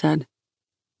 Asante said,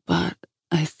 "but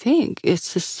I think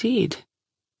it's a seed."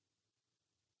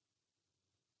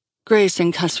 Grace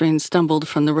and Kasrin stumbled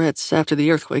from the Ritz after the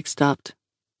earthquake stopped.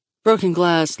 Broken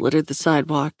glass littered the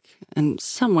sidewalk, and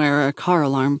somewhere a car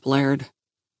alarm blared.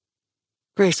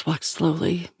 Grace walked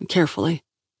slowly, carefully.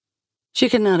 She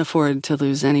could not afford to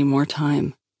lose any more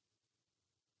time.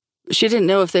 She didn't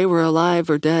know if they were alive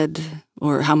or dead,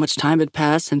 or how much time had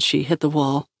passed since she hit the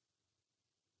wall.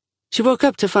 She woke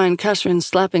up to find Kasrin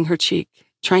slapping her cheek,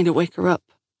 trying to wake her up.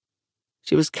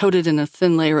 She was coated in a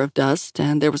thin layer of dust,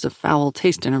 and there was a foul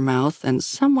taste in her mouth, and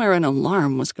somewhere an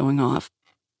alarm was going off.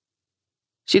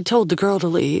 She'd told the girl to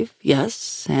leave,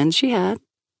 yes, and she had,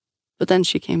 but then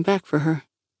she came back for her.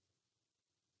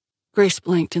 Grace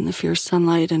blinked in the fierce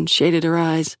sunlight and shaded her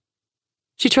eyes.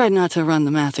 She tried not to run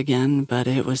the math again, but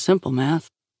it was simple math.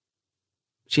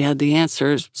 She had the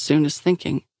answer as soon as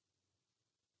thinking.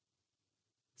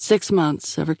 6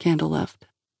 months of her candle left.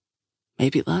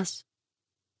 Maybe less.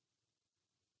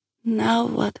 "Now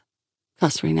what?"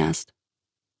 Kasrin asked.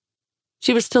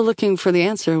 She was still looking for the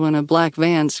answer when a black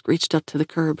van screeched up to the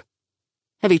curb.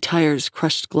 Heavy tires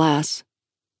crushed glass.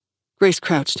 Grace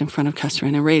crouched in front of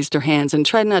Custrin and raised her hands and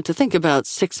tried not to think about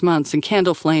 6 months and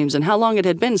candle flames and how long it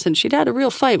had been since she'd had a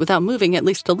real fight without moving at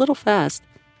least a little fast.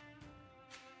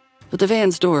 But the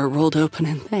van's door rolled open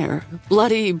and there,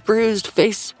 bloody, bruised,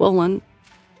 face swollen,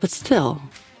 but still,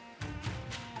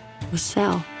 was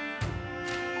Sal.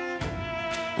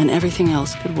 And everything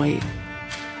else could wait.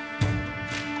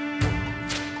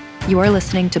 You are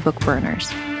listening to Book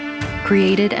Burners,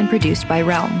 created and produced by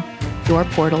Realm, your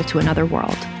portal to another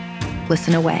world.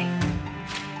 Listen away.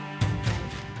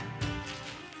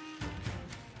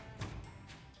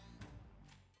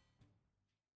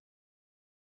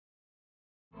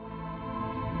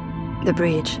 The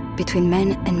bridge between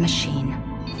man and machine.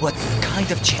 What kind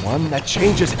of change? One that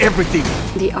changes everything.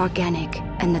 The organic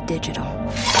and the digital.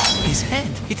 His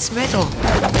hand, it's metal.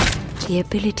 The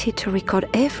ability to record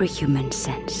every human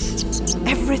sense.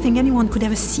 Everything anyone could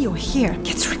ever see or hear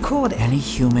gets recorded. Any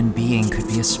human being could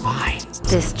be a spy.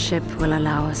 This chip will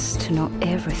allow us to know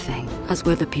everything, as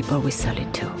will the people we sell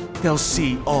it to. They'll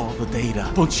see all the data.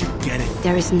 Don't you get it?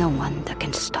 There is no one that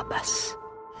can stop us.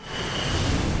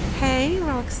 Hey,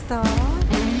 Rockstar.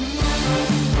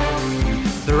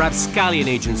 The Rapscallion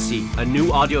Agency, a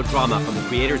new audio drama from the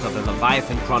creators of the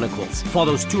Leviathan Chronicles,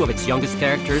 follows two of its youngest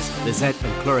characters, Lisette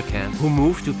and Cluracan, who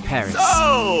move to Paris.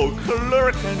 So,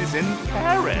 Cluracan is in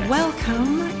Paris.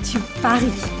 Welcome to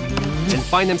Paris. And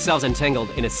find themselves entangled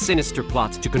in a sinister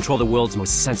plot to control the world's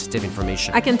most sensitive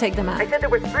information. I can take them out. I said there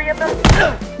were 3 of them.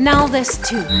 Now there's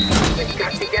 2. We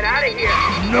got to get out of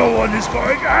here. No one is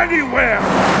going anywhere.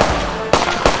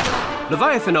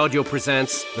 Leviathan Audio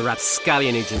presents The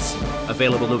Rapscallion Agency,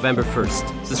 available November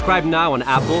 1st. Subscribe now on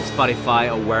Apple, Spotify,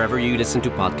 or wherever you listen to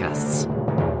podcasts.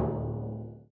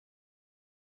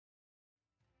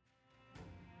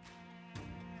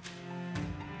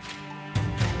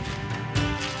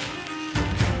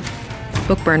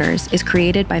 Book Burners is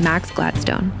created by Max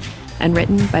Gladstone and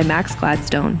written by Max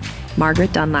Gladstone,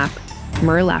 Margaret Dunlap,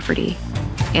 Murr Lafferty,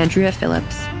 Andrea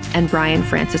Phillips, and Brian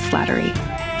Francis Slattery.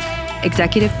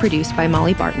 Executive produced by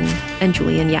Molly Barton and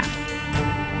Julian Yap.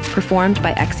 Performed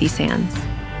by Xe Sands.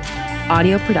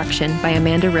 Audio production by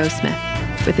Amanda Rose Smith,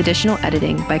 with additional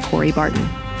editing by Corey Barton.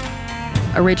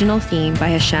 Original theme by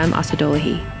Hashem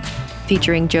Asadolahi,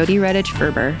 featuring Jody Redditch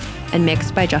Ferber and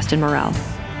mixed by Justin Morell.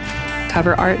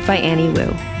 Cover art by Annie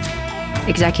Wu.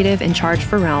 Executive in charge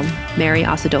for Realm, Mary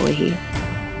Asadolahi.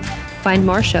 Find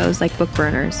more shows like Book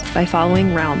Burners by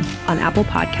following Realm on Apple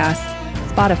Podcasts,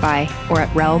 Spotify, or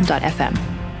at realm.fm.